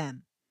relate to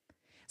them.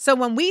 So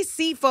when we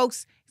see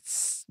folks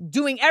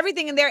doing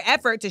everything in their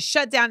effort to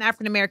shut down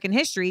African American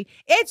history,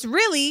 it's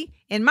really,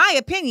 in my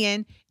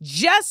opinion,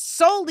 just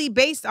solely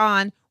based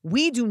on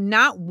we do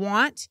not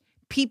want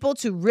people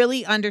to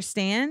really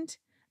understand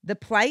the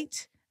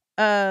plight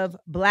of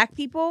Black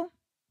people,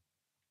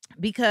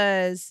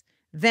 because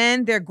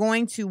then they're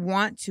going to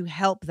want to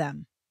help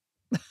them.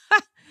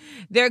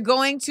 They're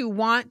going to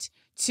want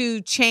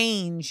to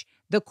change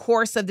the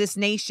course of this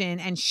nation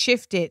and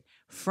shift it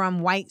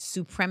from white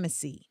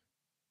supremacy.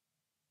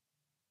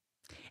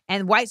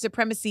 And white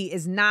supremacy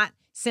is not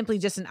simply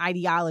just an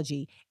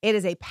ideology. It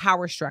is a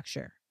power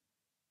structure.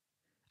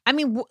 I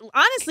mean,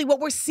 honestly, what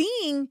we're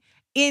seeing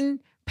in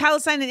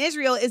Palestine and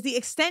Israel is the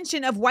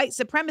extension of white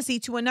supremacy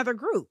to another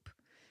group.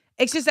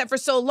 It's just that for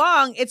so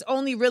long, it's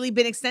only really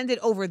been extended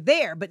over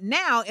there. But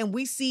now in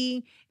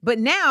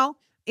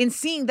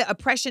seeing the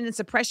oppression and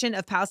suppression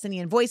of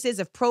Palestinian voices,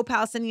 of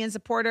pro-Palestinian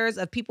supporters,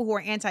 of people who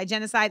are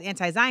anti-genocide,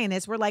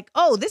 anti-Zionist, we're like,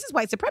 oh, this is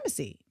white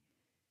supremacy.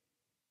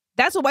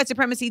 That's what white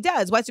supremacy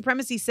does. White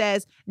supremacy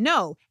says,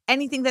 no,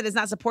 anything that is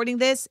not supporting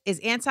this is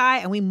anti,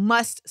 and we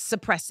must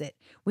suppress it.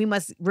 We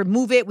must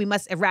remove it. We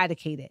must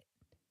eradicate it.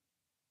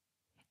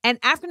 And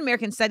African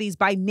American studies,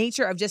 by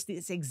nature of just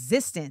its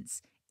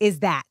existence, is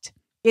that.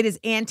 It is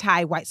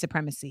anti-white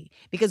supremacy,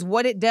 because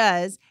what it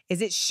does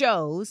is it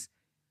shows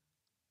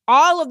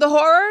all of the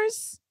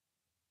horrors,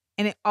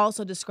 and it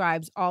also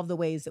describes all of the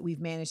ways that we've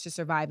managed to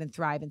survive and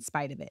thrive in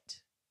spite of it.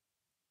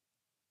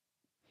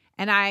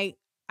 And I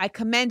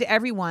commend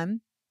everyone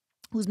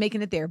who's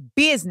making it their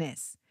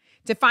business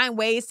to find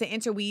ways to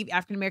interweave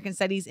African American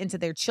studies into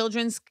their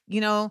children's,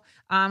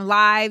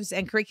 lives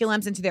and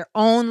curriculums, into their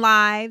own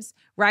lives,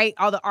 right?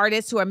 All the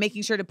artists who are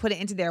making sure to put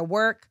it into their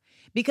work,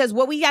 Because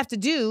what we have to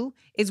do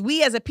is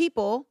we as a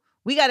people,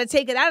 we got to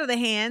take it out of the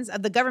hands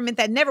of the government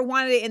that never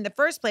wanted it in the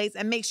first place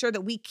and make sure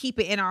that we keep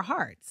it in our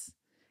hearts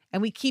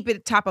and we keep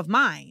it top of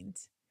mind.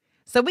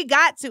 So we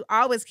got to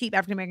always keep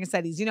African American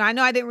studies. You know, I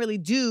know I didn't really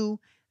do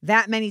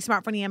that many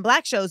Smart, Funny, and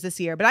Black shows this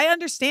year, but I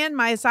understand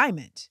my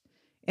assignment.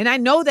 And I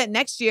know that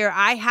next year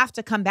I have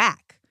to come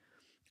back.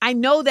 I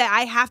know that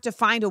I have to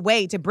find a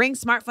way to bring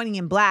Smart, Funny,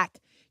 and Black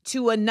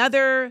to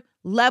another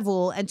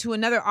level and to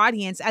another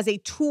audience as a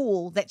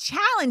tool that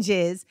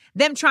challenges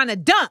them trying to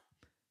dump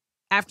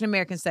African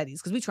American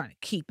studies, because we're trying to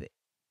keep it.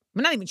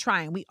 We're not even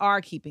trying. We are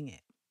keeping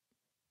it.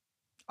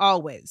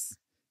 Always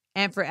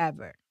and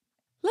forever.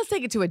 Let's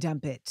take it to a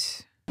dump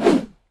it.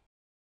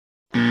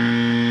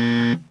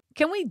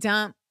 Can we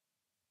dump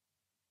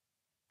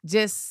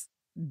just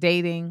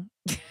dating?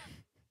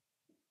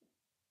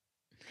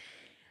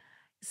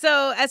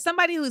 So as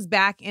somebody who's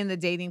back in the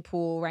dating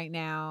pool right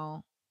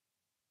now,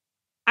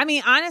 I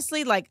mean,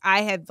 honestly, like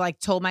I have like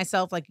told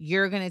myself, like,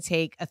 you're going to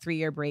take a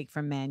 3-year break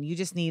from men. You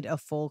just need a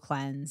full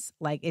cleanse.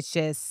 Like, it's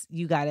just,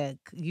 you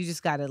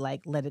just gotta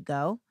like let it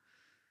go.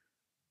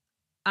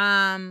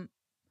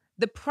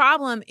 The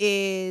problem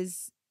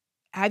is,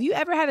 have you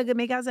ever had a good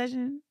makeout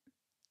session?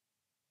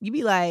 You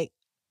be like,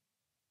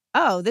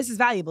 oh, this is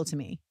valuable to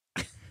me.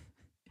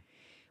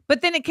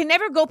 But then it can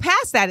never go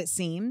past that, it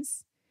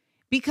seems,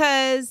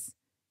 because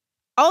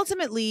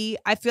ultimately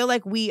I feel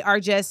like we are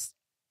just,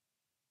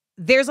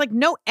 there's like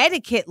no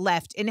etiquette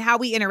left in how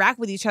we interact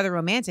with each other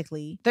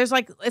romantically. There's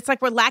like, it's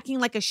like we're lacking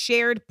like a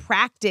shared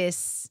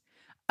practice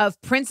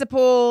of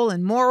principle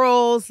and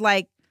morals,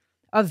 like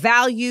of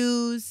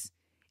values.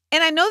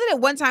 And I know that at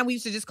one time we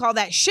used to just call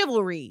that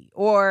chivalry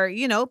or,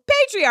 you know,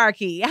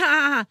 patriarchy.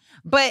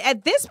 But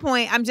at this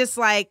point, I'm just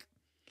like,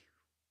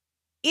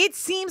 it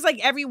seems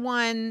like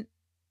everyone,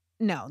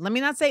 no, let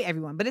me not say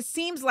everyone, but it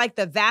seems like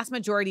the vast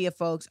majority of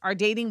folks are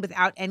dating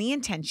without any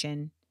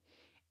intention.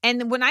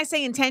 And when I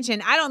say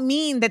intention, I don't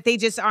mean that they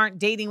just aren't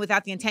dating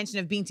without the intention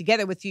of being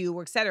together with you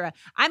or et cetera.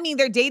 I mean,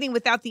 they're dating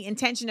without the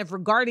intention of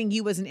regarding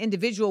you as an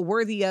individual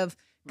worthy of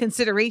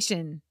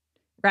consideration,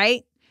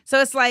 right? So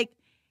it's like,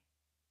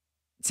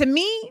 to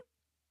me,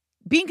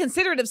 being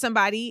considerate of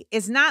somebody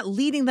is not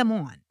leading them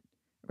on,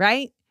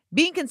 right?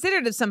 Being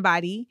considerate of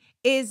somebody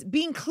is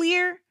being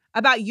clear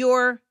about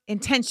your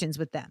intentions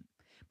with them.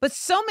 But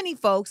so many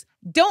folks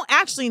don't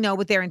actually know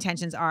what their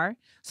intentions are.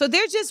 So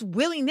they're just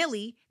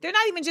willy-nilly. They're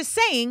not even just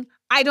saying,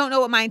 I don't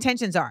know what my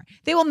intentions are.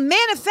 They will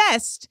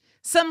manifest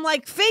some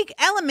like fake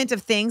element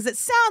of things that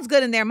sounds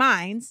good in their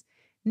minds,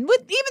 even though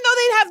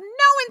they have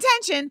no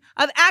intention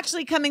of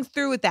actually coming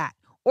through with that.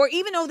 Or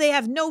even though they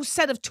have no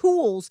set of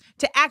tools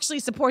to actually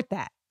support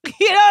that.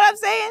 You know what I'm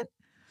saying?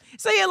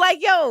 So you're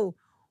like, yo,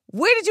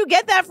 where did you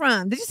get that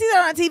from? Did you see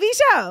that on a TV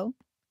show?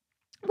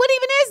 What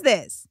even is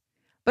this?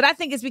 But I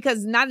think it's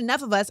because not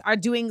enough of us are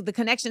doing the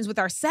connections with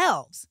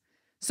ourselves.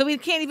 So we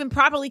can't even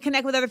properly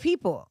connect with other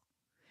people.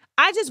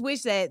 I just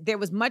wish that there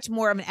was much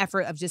more of an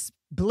effort of just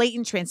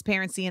blatant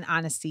transparency and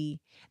honesty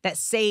that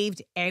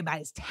saved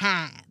everybody's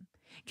time.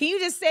 Can you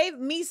just save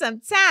me some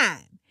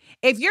time?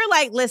 If you're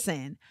like,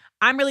 listen,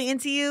 I'm really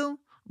into you,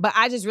 but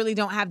I just really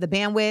don't have the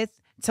bandwidth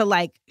to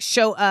like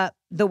show up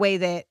the way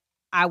that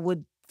I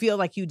would feel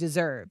like you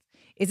deserve.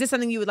 Is this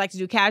something you would like to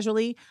do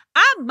casually?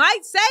 I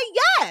might say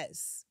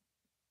yes.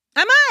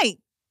 I might.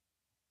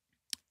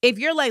 If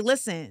you're like,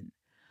 listen,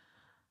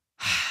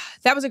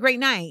 that was a great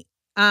night.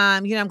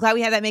 I'm glad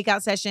we had that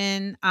makeout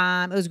session.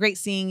 It was great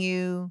seeing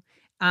you.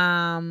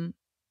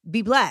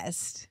 Be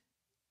blessed.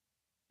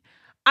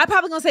 I'm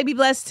probably going to say be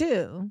blessed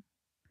too.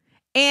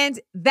 And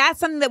that's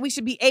something that we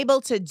should be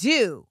able to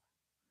do.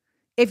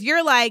 If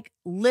you're like,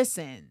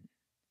 listen,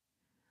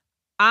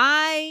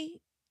 I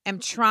am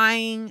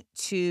trying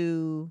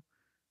to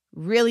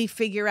really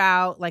figure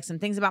out like some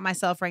things about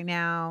myself right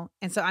now.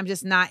 And so I'm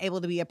just not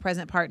able to be a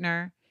present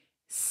partner.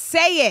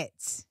 Say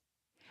it.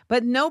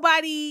 But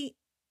nobody,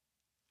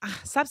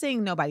 stop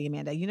saying nobody,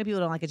 Amanda. You know,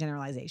 people don't like a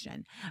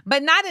generalization.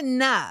 But not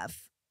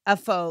enough of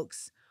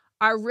folks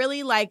are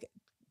really like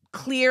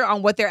clear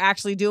on what they're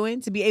actually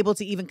doing to be able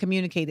to even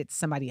communicate it to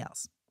somebody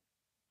else.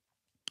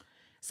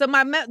 So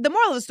the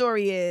moral of the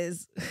story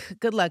is,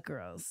 good luck,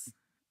 girls.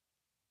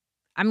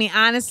 I mean,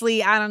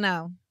 honestly, I don't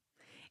know.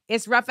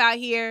 It's rough out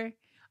here.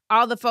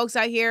 All the folks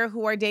out here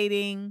who are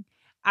dating,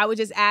 I would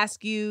just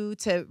ask you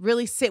to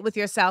really sit with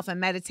yourself and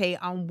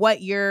meditate on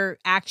what your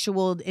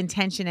actual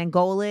intention and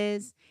goal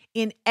is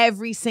in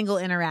every single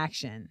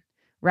interaction,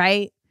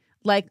 right?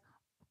 Like,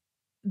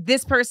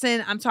 this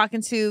person I'm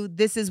talking to,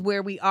 this is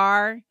where we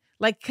are.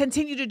 Like,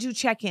 continue to do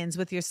check-ins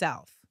with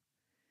yourself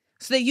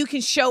so that you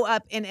can show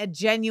up in a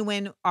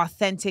genuine,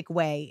 authentic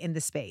way in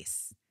the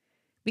space.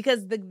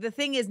 Because the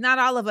thing is, not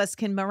all of us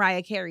can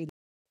Mariah Carey.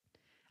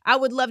 I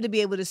would love to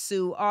be able to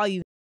sue all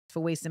you for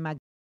wasting my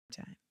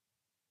time,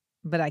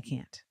 but I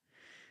can't.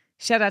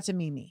 Shout out to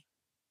Mimi.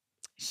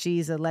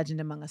 She's a legend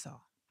among us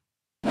all.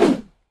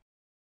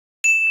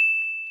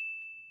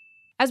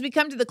 As we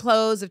come to the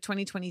close of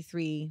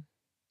 2023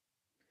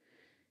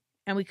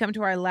 and we come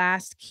to our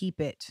last Keep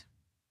It,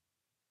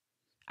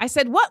 I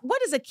said, what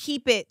is a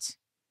keep it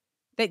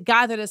that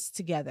gathered us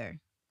together?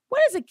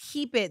 What is a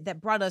keep it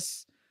that brought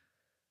us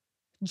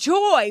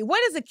joy?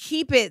 What is a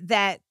keep it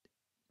that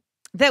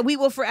we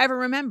will forever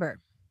remember?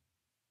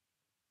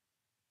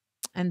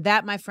 And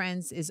that, my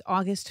friends, is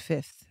August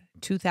 5th,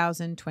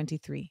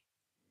 2023.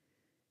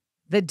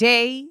 The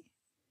day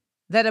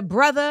that a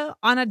brother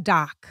on a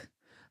dock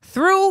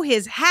threw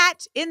his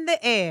hat in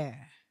the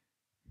air.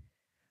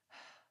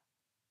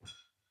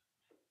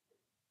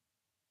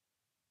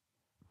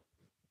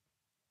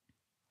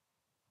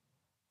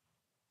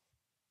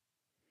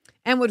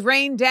 And would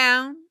rain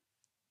down.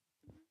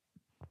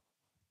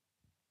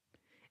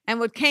 And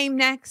what came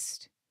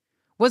next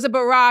was a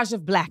barrage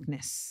of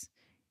blackness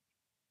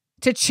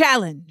to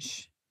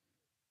challenge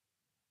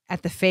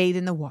at the fade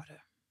in the water.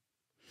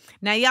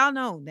 Now, y'all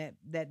know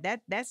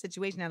that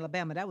situation in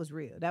Alabama, that was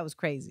real. That was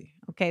crazy.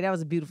 Okay, that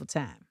was a beautiful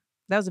time.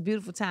 That was a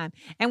beautiful time.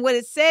 And what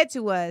it said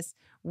to us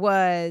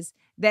was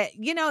that,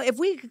 you know, if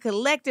we could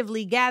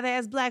collectively gather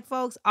as Black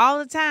folks all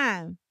the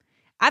time,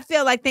 I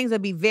feel like things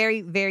would be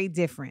very, very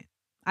different.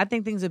 I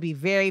think things would be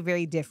very,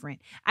 very different.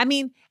 I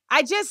mean,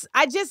 I just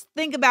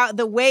think about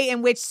the way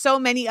in which so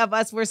many of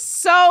us were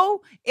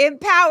so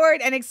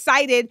empowered and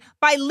excited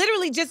by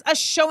literally just us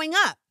showing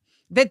up,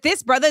 that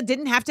this brother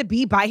didn't have to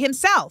be by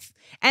himself,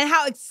 and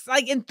how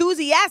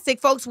enthusiastic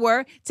folks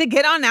were to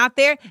get on out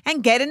there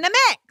and get in the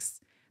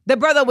mix. The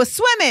brother was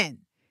swimming.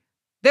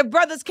 The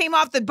brothers came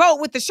off the boat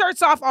with the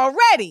shirts off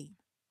already.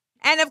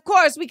 And of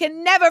course, we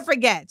can never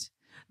forget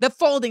the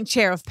folding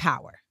chair of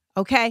power.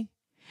 Okay.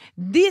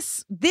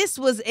 This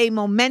was a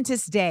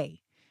momentous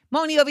day.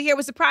 Moni over here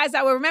was surprised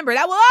I will remember it.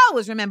 I will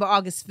always remember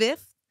August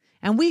 5th.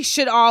 And we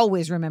should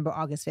always remember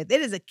August 5th.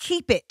 It is a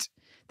keep it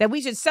that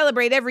we should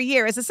celebrate every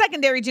year. It's a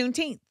secondary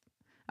Juneteenth.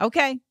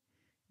 Okay.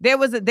 There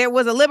was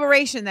a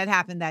liberation that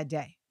happened that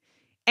day.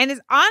 And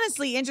it's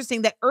honestly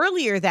interesting that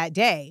earlier that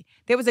day,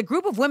 there was a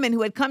group of women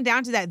who had come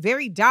down to that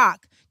very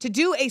dock to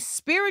do a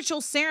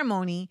spiritual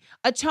ceremony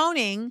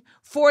atoning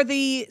for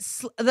the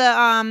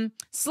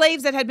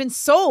slaves that had been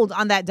sold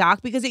on that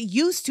dock, because it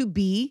used to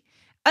be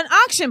an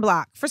auction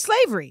block for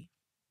slavery.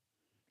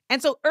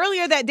 And so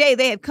earlier that day,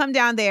 they had come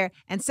down there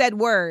and said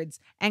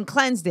words and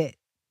cleansed it.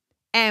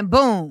 And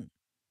boom,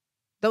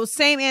 those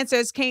same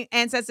ancestors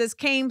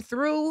came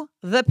through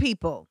the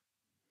people.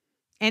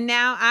 And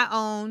now I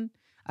own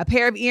a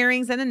pair of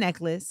earrings and a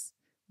necklace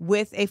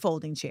with a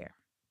folding chair.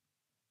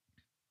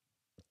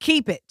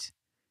 Keep it.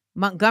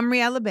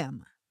 Montgomery,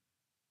 Alabama.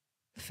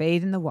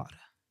 Fade in the water.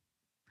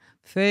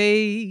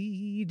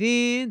 Fade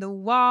in the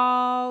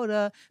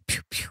water.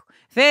 Pew, pew.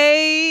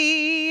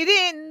 Fade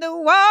in the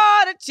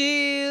water,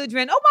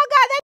 children. Oh my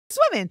God, that's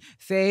swimming.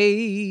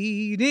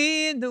 Fade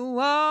in the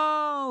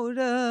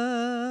water.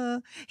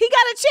 He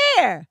got a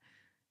chair.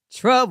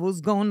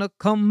 Trouble's gonna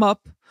come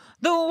up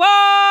the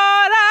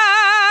water.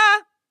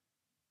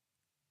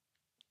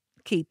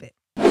 Keep it.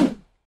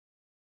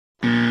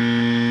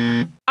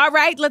 All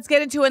right, let's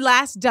get into it.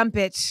 Last dump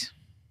it.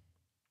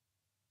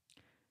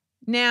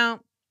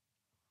 Now,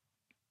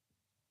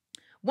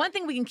 one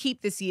thing we can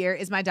keep this year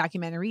is my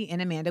documentary,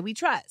 In Amanda We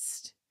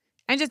Trust,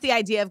 and just the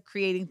idea of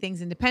creating things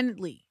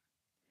independently.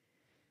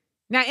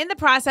 Now, in the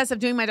process of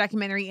doing my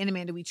documentary, In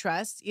Amanda We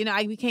Trust, you know,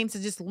 I became to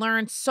just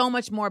learn so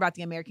much more about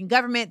the American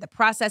government, the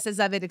processes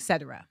of it,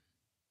 etc.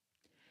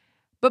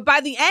 But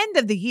by the end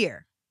of the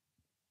year,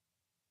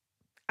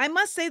 I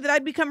must say that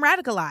I'd become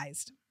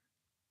radicalized,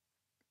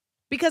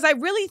 because I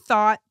really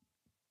thought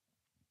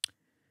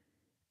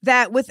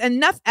that with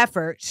enough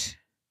effort,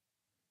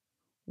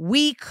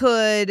 we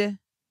could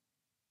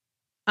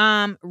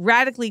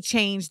radically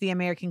change the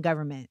American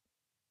government.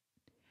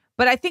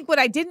 But I think what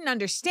I didn't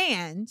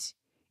understand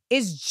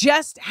is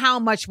just how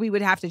much we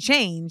would have to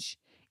change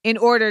in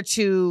order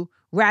to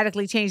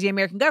radically change the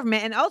American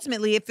government. And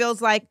ultimately, it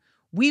feels like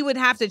we would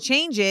have to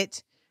change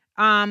it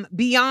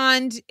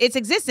beyond its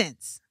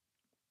existence.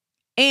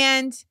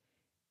 And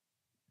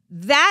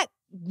that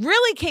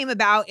really came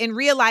about in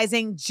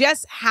realizing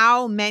just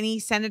how many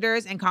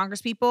senators and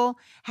congresspeople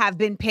have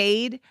been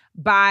paid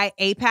by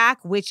AIPAC,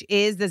 which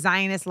is the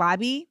Zionist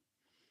lobby,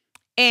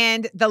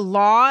 and the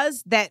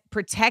laws that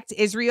protect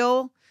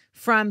Israel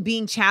from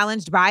being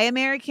challenged by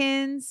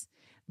Americans,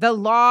 the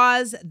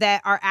laws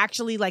that are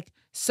actually the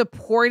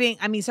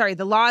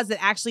laws that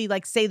actually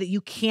say that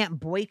you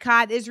can't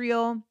boycott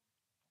Israel.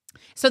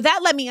 So that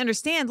let me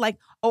understand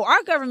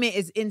our government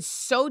is in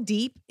so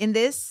deep in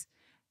this.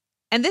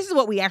 And this is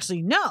what we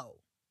actually know.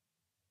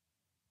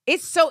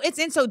 It's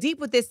in so deep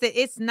with this that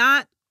it's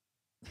not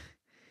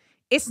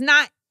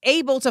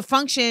able to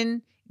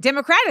function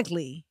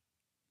democratically.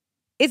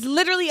 It's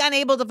literally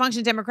unable to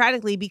function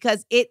democratically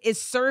because it is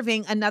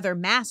serving another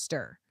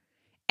master.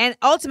 And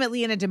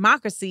ultimately, in a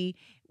democracy,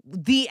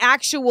 the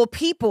actual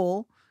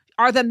people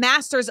are the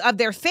masters of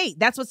their fate.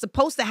 That's what's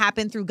supposed to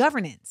happen through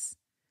governance.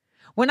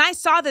 When I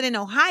saw that in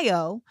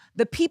Ohio,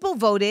 the people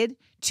voted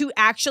to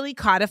actually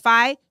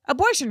codify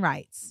abortion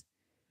rights.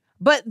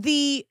 But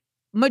the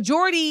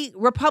majority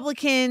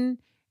Republican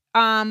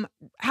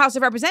House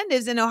of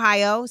Representatives in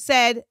Ohio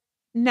said,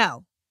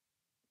 no,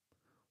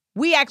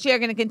 we actually are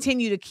going to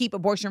continue to keep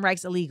abortion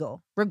rights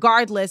illegal,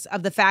 regardless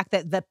of the fact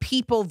that the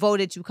people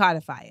voted to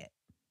codify it.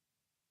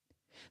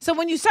 So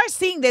when you start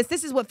seeing this,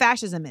 this is what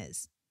fascism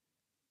is.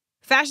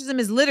 Fascism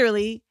is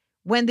literally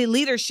when the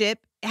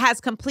leadership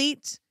has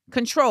complete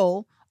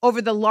control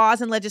over the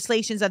laws and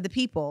legislations of the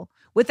people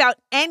without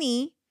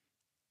any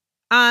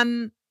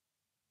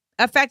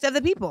effect of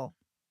the people.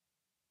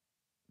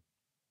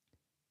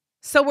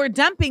 So we're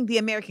dumping the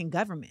American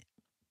government.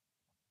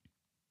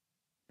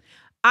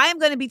 I am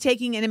going to be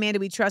taking an Amanda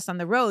We Trust on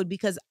the road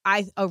because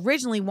I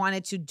originally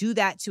wanted to do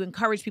that to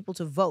encourage people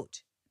to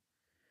vote.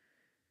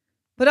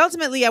 But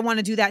ultimately, I want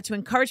to do that to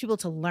encourage people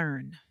to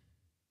learn.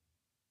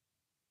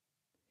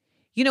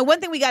 You know, one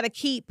thing we got to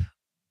keep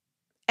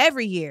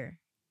every year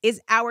is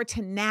our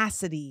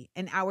tenacity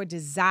and our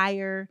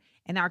desire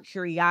and our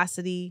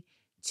curiosity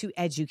to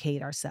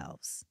educate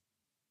ourselves.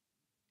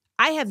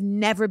 I have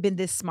never been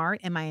this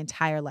smart in my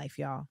entire life,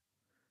 y'all.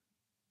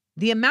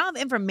 The amount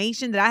of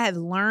information that I have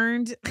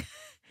learned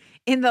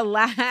in the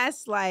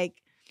last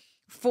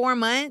 4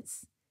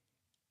 months,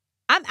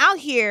 I'm out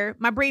here,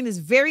 my brain is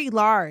very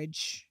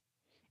large,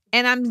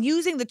 and I'm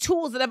using the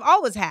tools that I've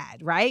always had,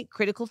 right?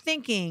 Critical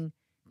thinking,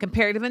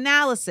 comparative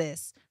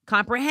analysis,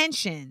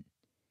 comprehension,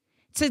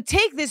 to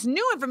take this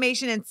new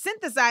information and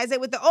synthesize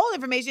it with the old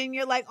information. And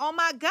you're like, oh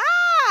my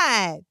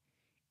God,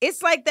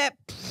 it's like that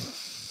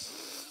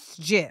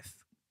GIF.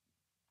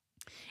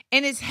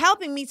 And it's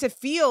helping me to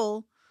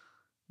feel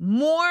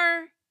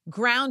more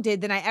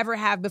grounded than I ever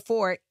have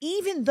before,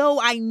 even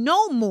though I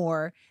know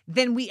more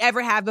than we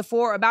ever have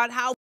before about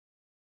how it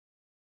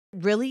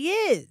really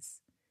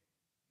is.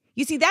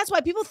 You see, that's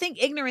why people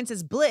think ignorance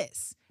is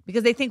bliss,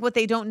 because they think what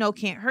they don't know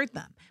can't hurt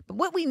them. But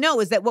what we know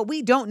is that what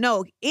we don't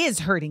know is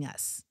hurting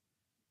us.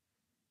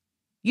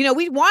 You know,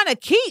 we want to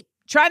keep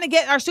trying to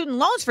get our student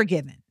loans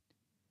forgiven.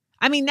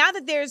 I mean, now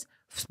that there's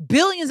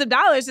billions of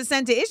dollars to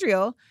send to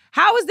Israel,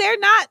 how is there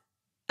not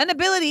an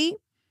ability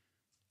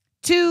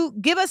to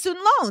give us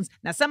student loans?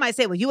 Now, some might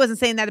say, well, you wasn't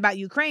saying that about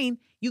Ukraine.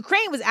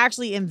 Ukraine was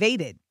actually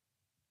invaded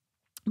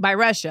by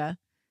Russia.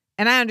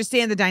 And I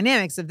understand the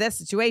dynamics of this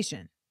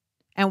situation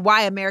and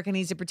why America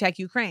needs to protect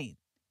Ukraine.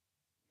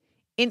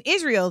 In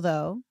Israel,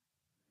 though,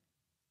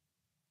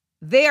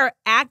 they are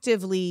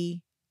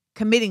actively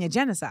committing a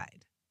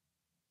genocide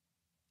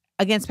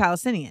against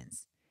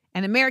Palestinians.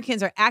 And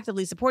Americans are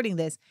actively supporting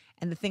this.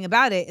 And the thing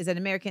about it is that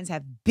Americans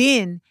have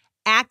been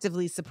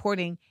actively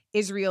supporting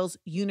Israel's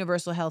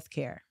universal health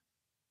care,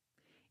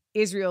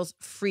 Israel's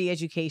free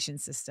education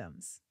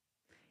systems,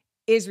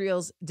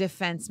 Israel's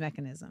defense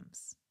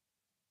mechanisms.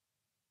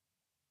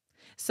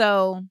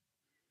 So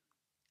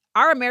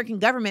our American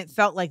government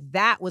felt like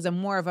that was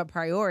more of a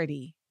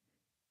priority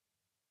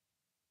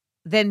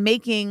than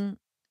making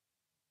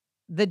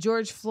the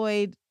George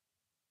Floyd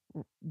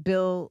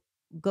bill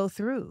go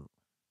through.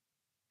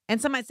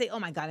 And some might say, oh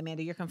my God,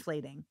 Amanda, you're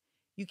conflating.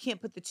 You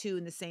can't put the two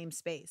in the same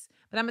space.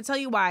 But I'm going to tell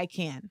you why I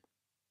can.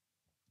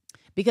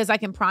 Because I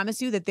can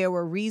promise you that there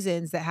were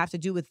reasons that have to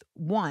do with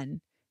one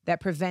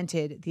that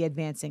prevented the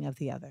advancing of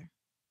the other.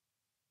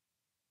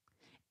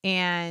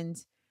 And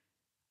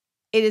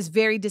it is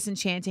very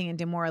disenchanting and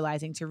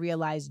demoralizing to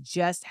realize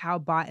just how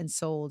bought and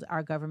sold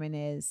our government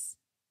is.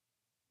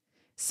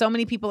 So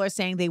many people are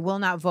saying they will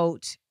not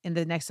vote in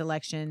the next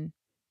election.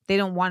 They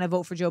don't want to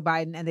vote for Joe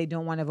Biden and they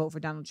don't want to vote for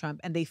Donald Trump.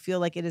 And they feel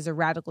like it is a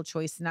radical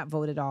choice to not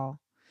vote at all.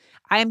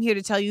 I am here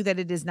to tell you that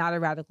it is not a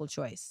radical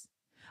choice.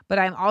 But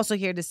I'm also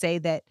here to say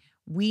that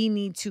we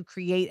need to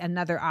create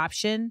another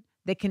option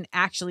that can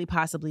actually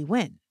possibly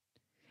win.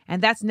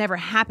 And that's never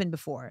happened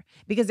before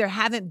because there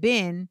hasn't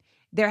been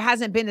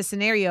a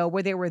scenario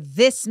where there were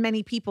this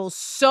many people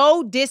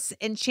so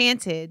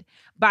disenchanted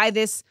by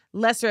this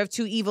lesser of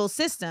two evils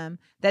system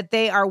that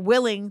they are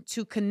willing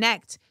to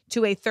connect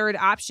to a third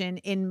option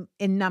in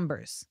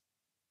numbers.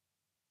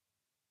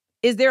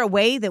 Is there a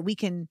way that we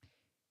can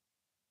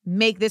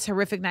make this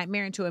horrific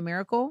nightmare into a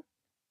miracle?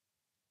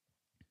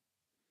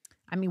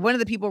 I mean, one of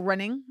the people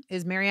running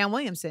is Marianne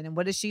Williamson. And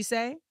what does she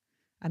say?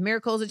 A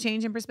miracle is a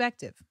change in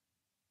perspective.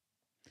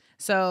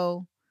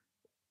 So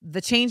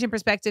the change in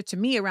perspective to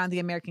me around the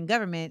American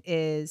government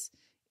is,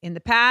 in the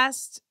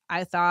past,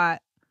 I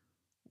thought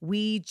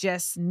we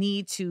just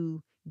need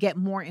to get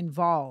more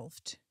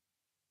involved.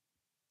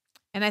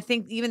 And I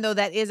think even though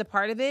that is a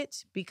part of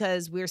it,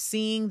 because we're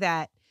seeing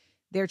that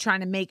they're trying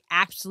to make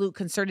absolute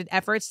concerted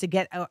efforts to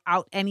get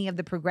out any of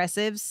the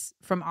progressives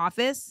from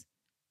office,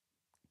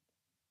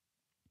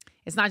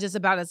 it's not just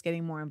about us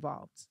getting more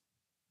involved.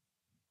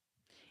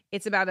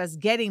 It's about us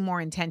getting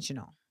more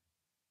intentional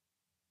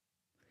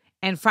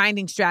and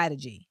finding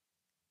strategy.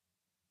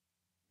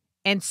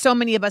 And so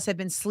many of us have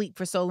been asleep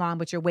for so long,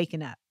 but you're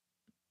waking up.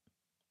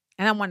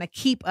 And I want to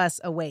keep us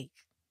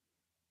awake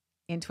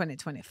in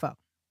 2024.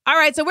 All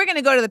right, so we're going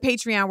to go to the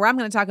Patreon where I'm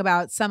going to talk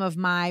about some of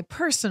my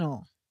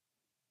personal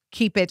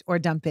keep it or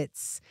dump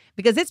it's,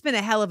 because it's been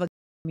a hell of a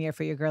year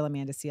for your girl,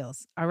 Amanda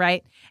Seales. All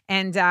right.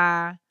 And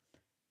yeah,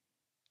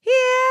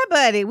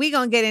 buddy, we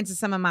going to get into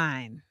some of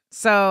mine.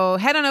 So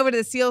head on over to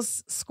the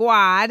Seals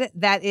Squad.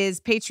 That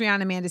is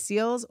Patreon Amanda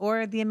Seals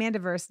or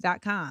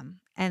theamandaverse.com.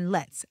 And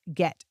let's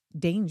get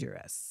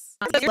dangerous.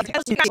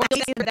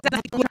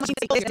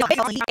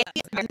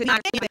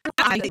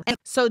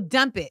 So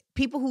dump it.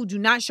 People who do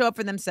not show up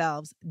for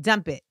themselves,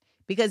 dump it.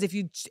 Because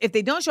if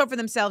they don't show up for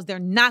themselves, they're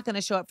not going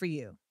to show up for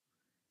you.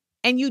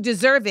 And you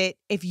deserve it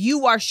if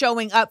you are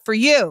showing up for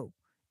you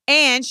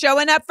and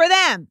showing up for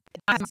them.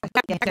 And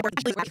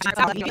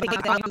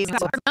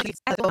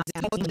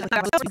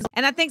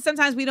I think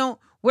sometimes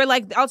we're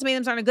like,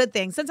 ultimatums aren't a good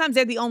thing. Sometimes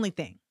they're the only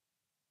thing.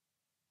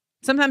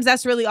 Sometimes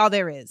that's really all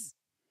there is.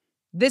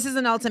 This is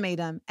an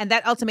ultimatum, and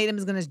that ultimatum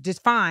is going to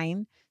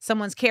define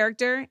someone's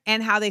character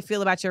and how they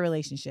feel about your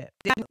relationship.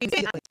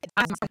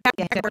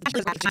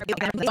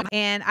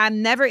 And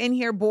I'm never in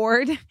here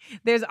bored.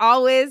 There's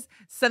always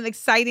some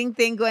exciting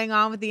thing going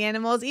on with the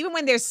animals. Even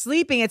when they're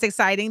sleeping, it's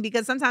exciting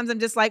because sometimes I'm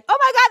just like, oh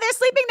my God, they're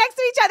sleeping next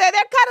to each other.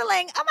 They're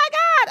cuddling. Oh my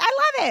God, I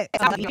love it.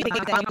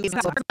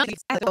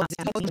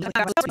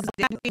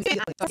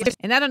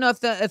 And I don't know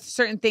if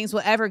certain things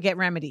will ever get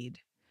remedied,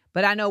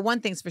 but I know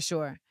one thing's for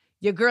sure.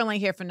 Your girl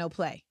ain't here for no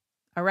play.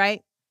 All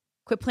right?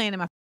 Quit playing in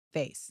my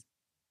face.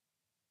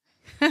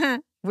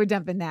 We're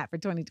dumping that for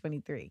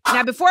 2023.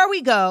 Now, before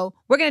we go,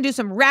 we're going to do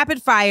some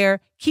rapid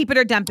fire, keep it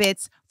or dump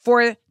it's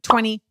for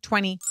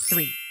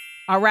 2023.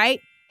 All right?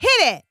 Hit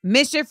it.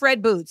 Mischief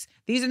Red boots.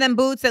 These are them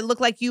boots that look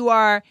like you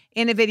are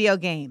in a video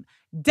game.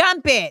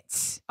 Dump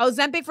it.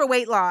 Ozempic for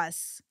weight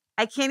loss.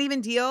 I can't even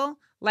deal.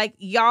 Like,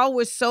 y'all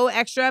were so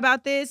extra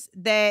about this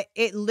that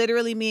it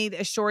literally made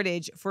a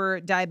shortage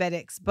for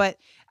diabetics. But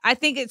I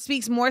think it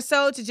speaks more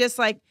so to just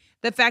like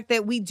the fact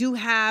that we do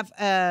have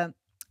a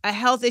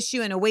health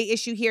issue and a weight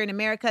issue here in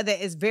America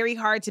that is very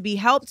hard to be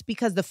helped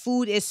because the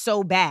food is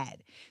so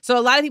bad. So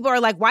a lot of people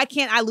are like, why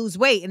can't I lose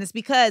weight? And it's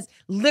because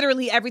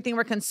literally everything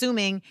we're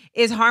consuming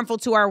is harmful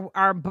to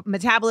our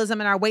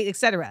metabolism and our weight,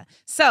 etc.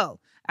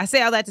 So I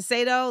say all that to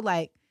say though,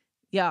 like,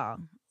 y'all,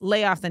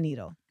 lay off the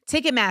needle.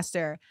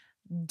 Ticketmaster.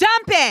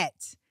 Dump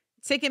it.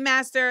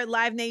 Ticketmaster,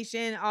 Live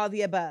Nation, all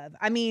the above.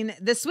 I mean,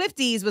 the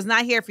Swifties was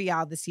not here for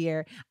y'all this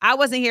year. I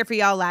wasn't here for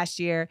y'all last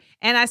year.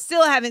 And I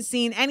still haven't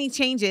seen any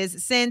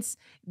changes since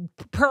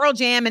Pearl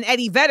Jam and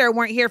Eddie Vedder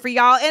weren't here for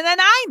y'all in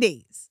the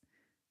 90s.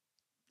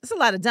 That's a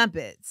lot of dump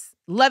its.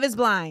 Love is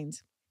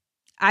Blind.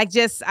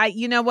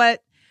 You know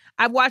what?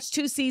 I've watched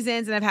 2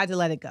 seasons and I've had to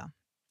let it go.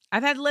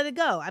 I've had to let it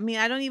go. I mean,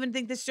 I don't even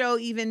think the show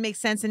even makes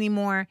sense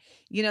anymore.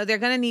 You know, they're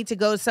going to need to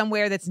go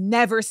somewhere that's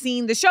never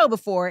seen the show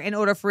before in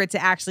order for it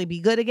to actually be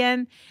good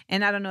again.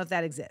 And I don't know if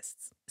that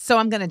exists. So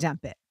I'm going to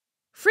dump it.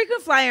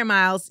 Frequent flyer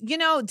miles. You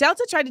know,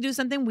 Delta tried to do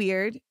something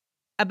weird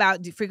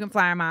about frequent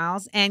flyer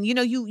miles. And, you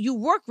know, you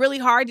work really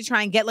hard to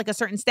try and get like a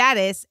certain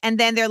status. And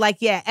then they're like,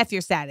 yeah, F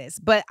your status.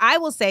 But I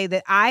will say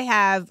that I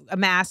have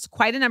amassed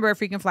quite a number of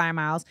frequent flyer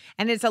miles.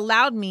 And it's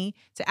allowed me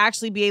to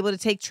actually be able to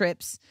take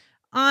trips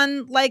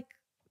on like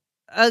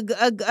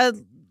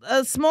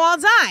a small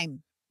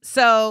dime.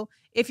 So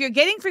if you're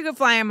getting frequent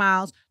flyer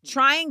miles,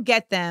 try and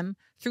get them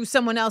through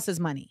someone else's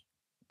money.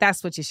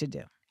 That's what you should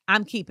do.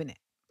 I'm keeping it.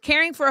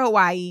 Caring for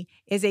Hawaii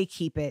is a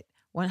keep it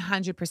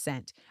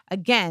 100%.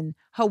 Again,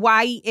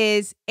 Hawaii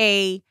is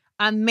a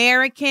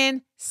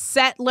American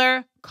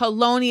settler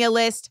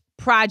colonialist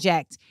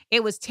project.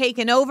 It was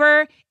taken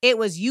over. It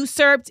was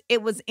usurped.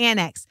 It was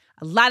annexed.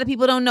 A lot of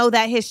people don't know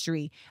that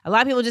history. A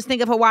lot of people just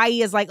think of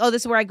Hawaii as like, oh,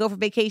 this is where I go for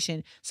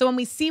vacation. So when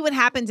we see what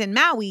happened in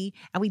Maui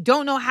and we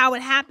don't know how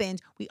it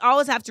happened, we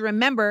always have to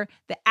remember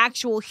the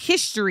actual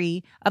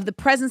history of the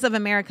presence of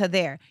America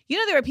there. You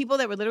know, there were people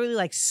that were literally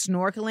like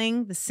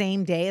snorkeling the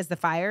same day as the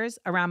fires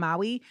around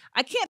Maui.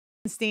 I can't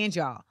stand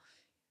y'all.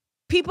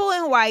 People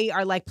in Hawaii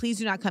are like, please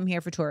do not come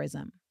here for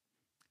tourism.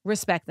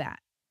 Respect that.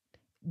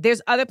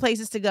 There's other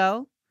places to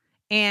go.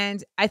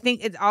 And I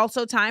think it's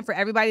also time for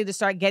everybody to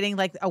start getting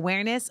like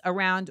awareness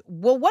around,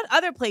 well, what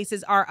other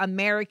places are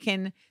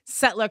American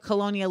settler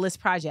colonialist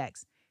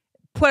projects?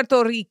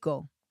 Puerto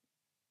Rico,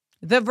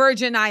 the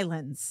Virgin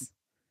Islands.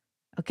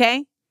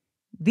 Okay?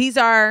 These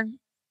are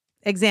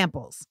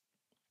examples.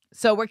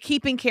 So we're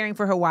keeping caring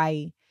for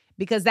Hawaii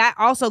because that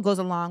also goes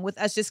along with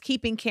us just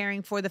keeping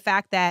caring for the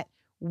fact that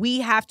we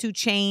have to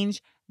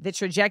change the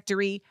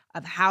trajectory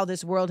of how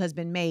this world has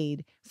been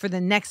made for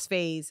the next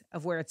phase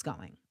of where it's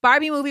going.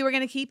 Barbie movie, we're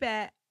going to keep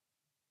it.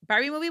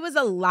 Barbie movie was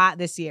a lot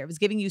this year. It was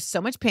giving you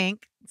so much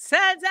pink.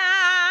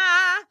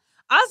 Ta-da!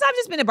 Also, I've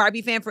just been a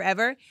Barbie fan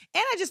forever, and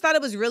I just thought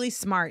it was really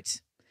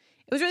smart.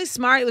 It was really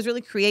smart. It was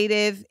really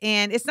creative,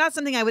 and it's not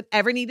something I would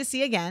ever need to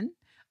see again.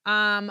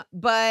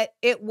 But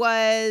it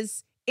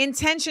was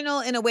intentional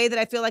in a way that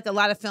I feel like a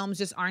lot of films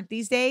just aren't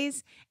these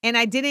days. And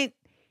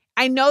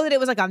I know that it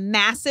was like a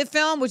massive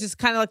film, which is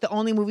kind of like the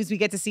only movies we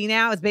get to see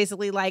now. It's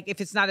basically like if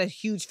it's not a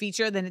huge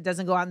feature, then it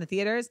doesn't go out in the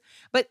theaters.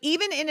 But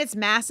even in its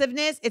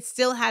massiveness, it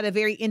still had a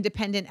very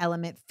independent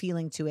element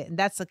feeling to it. And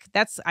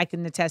that's I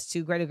can attest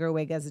to Greta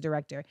Gerwig as a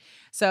director.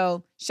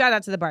 So shout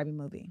out to the Barbie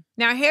movie.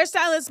 Now,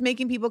 hairstylists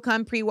making people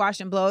come pre-wash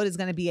and blowed is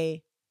going to be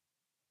a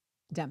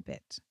dump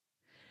it.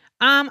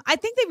 I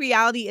think the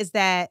reality is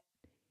that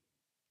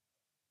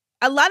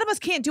a lot of us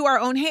can't do our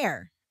own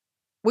hair,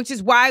 which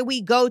is why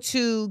we go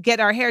to get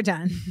our hair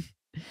done.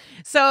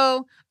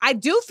 So I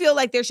do feel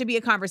like there should be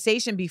a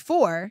conversation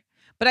before,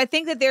 but I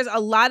think that there's a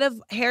lot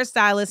of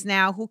hairstylists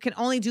now who can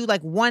only do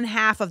like one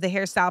half of the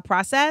hairstyle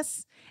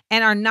process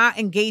and are not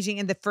engaging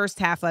in the first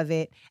half of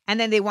it. And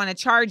then they want to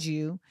charge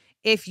you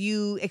if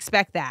you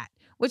expect that,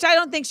 which I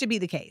don't think should be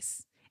the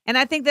case. And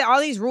I think that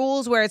all these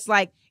rules where it's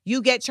like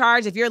you get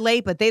charged if you're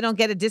late, but they don't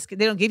get a discount,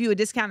 they don't give you a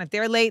discount if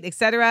they're late,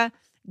 etc.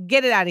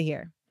 Get it out of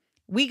here.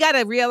 We got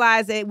to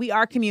realize that we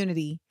are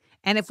community.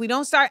 And if we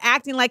don't start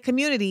acting like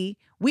community,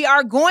 we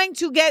are going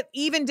to get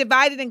even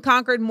divided and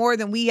conquered more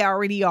than we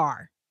already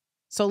are.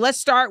 So let's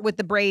start with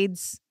the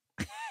braids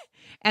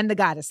and the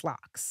goddess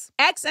locks.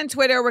 X and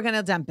Twitter, we're going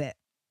to dump it.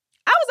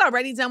 I was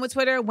already done with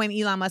Twitter when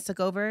Elon Musk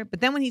took over.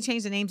 But then when he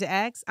changed the name to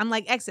X, I'm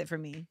like, exit for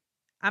me.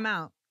 I'm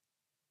out.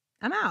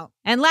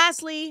 And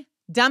lastly,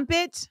 dump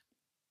it.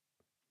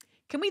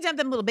 Can we dump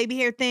them little baby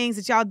hair things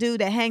that y'all do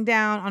that hang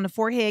down on the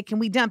forehead? Can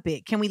we dump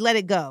it? Can we let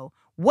it go?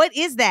 What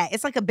is that?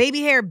 It's like a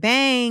baby hair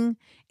bang.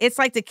 It's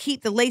like to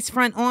keep the lace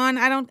front on,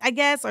 I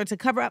guess, or to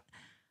cover up.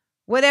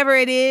 Whatever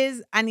it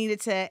is, I need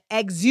it to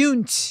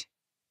exude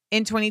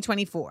in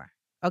 2024.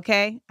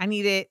 Okay? I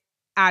need it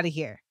out of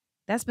here.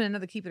 That's been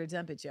another keep it or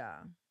dump it,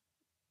 y'all.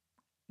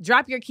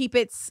 Drop your keep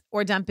it's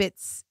or dump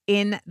it's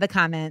in the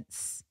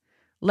comments.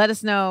 Let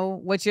us know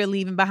what you're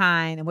leaving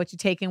behind and what you're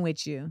taking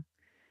with you.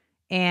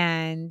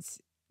 And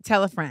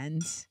tell a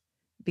friend.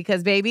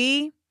 Because,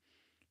 baby,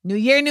 New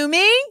Year, New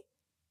Me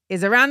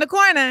is around the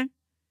corner.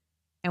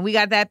 And we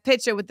got that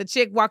picture with the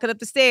chick walking up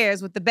the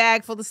stairs with the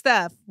bag full of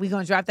stuff. We're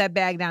going to drop that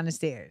bag down the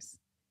stairs.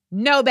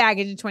 No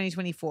baggage in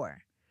 2024.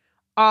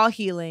 All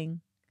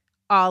healing.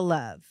 All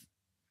love.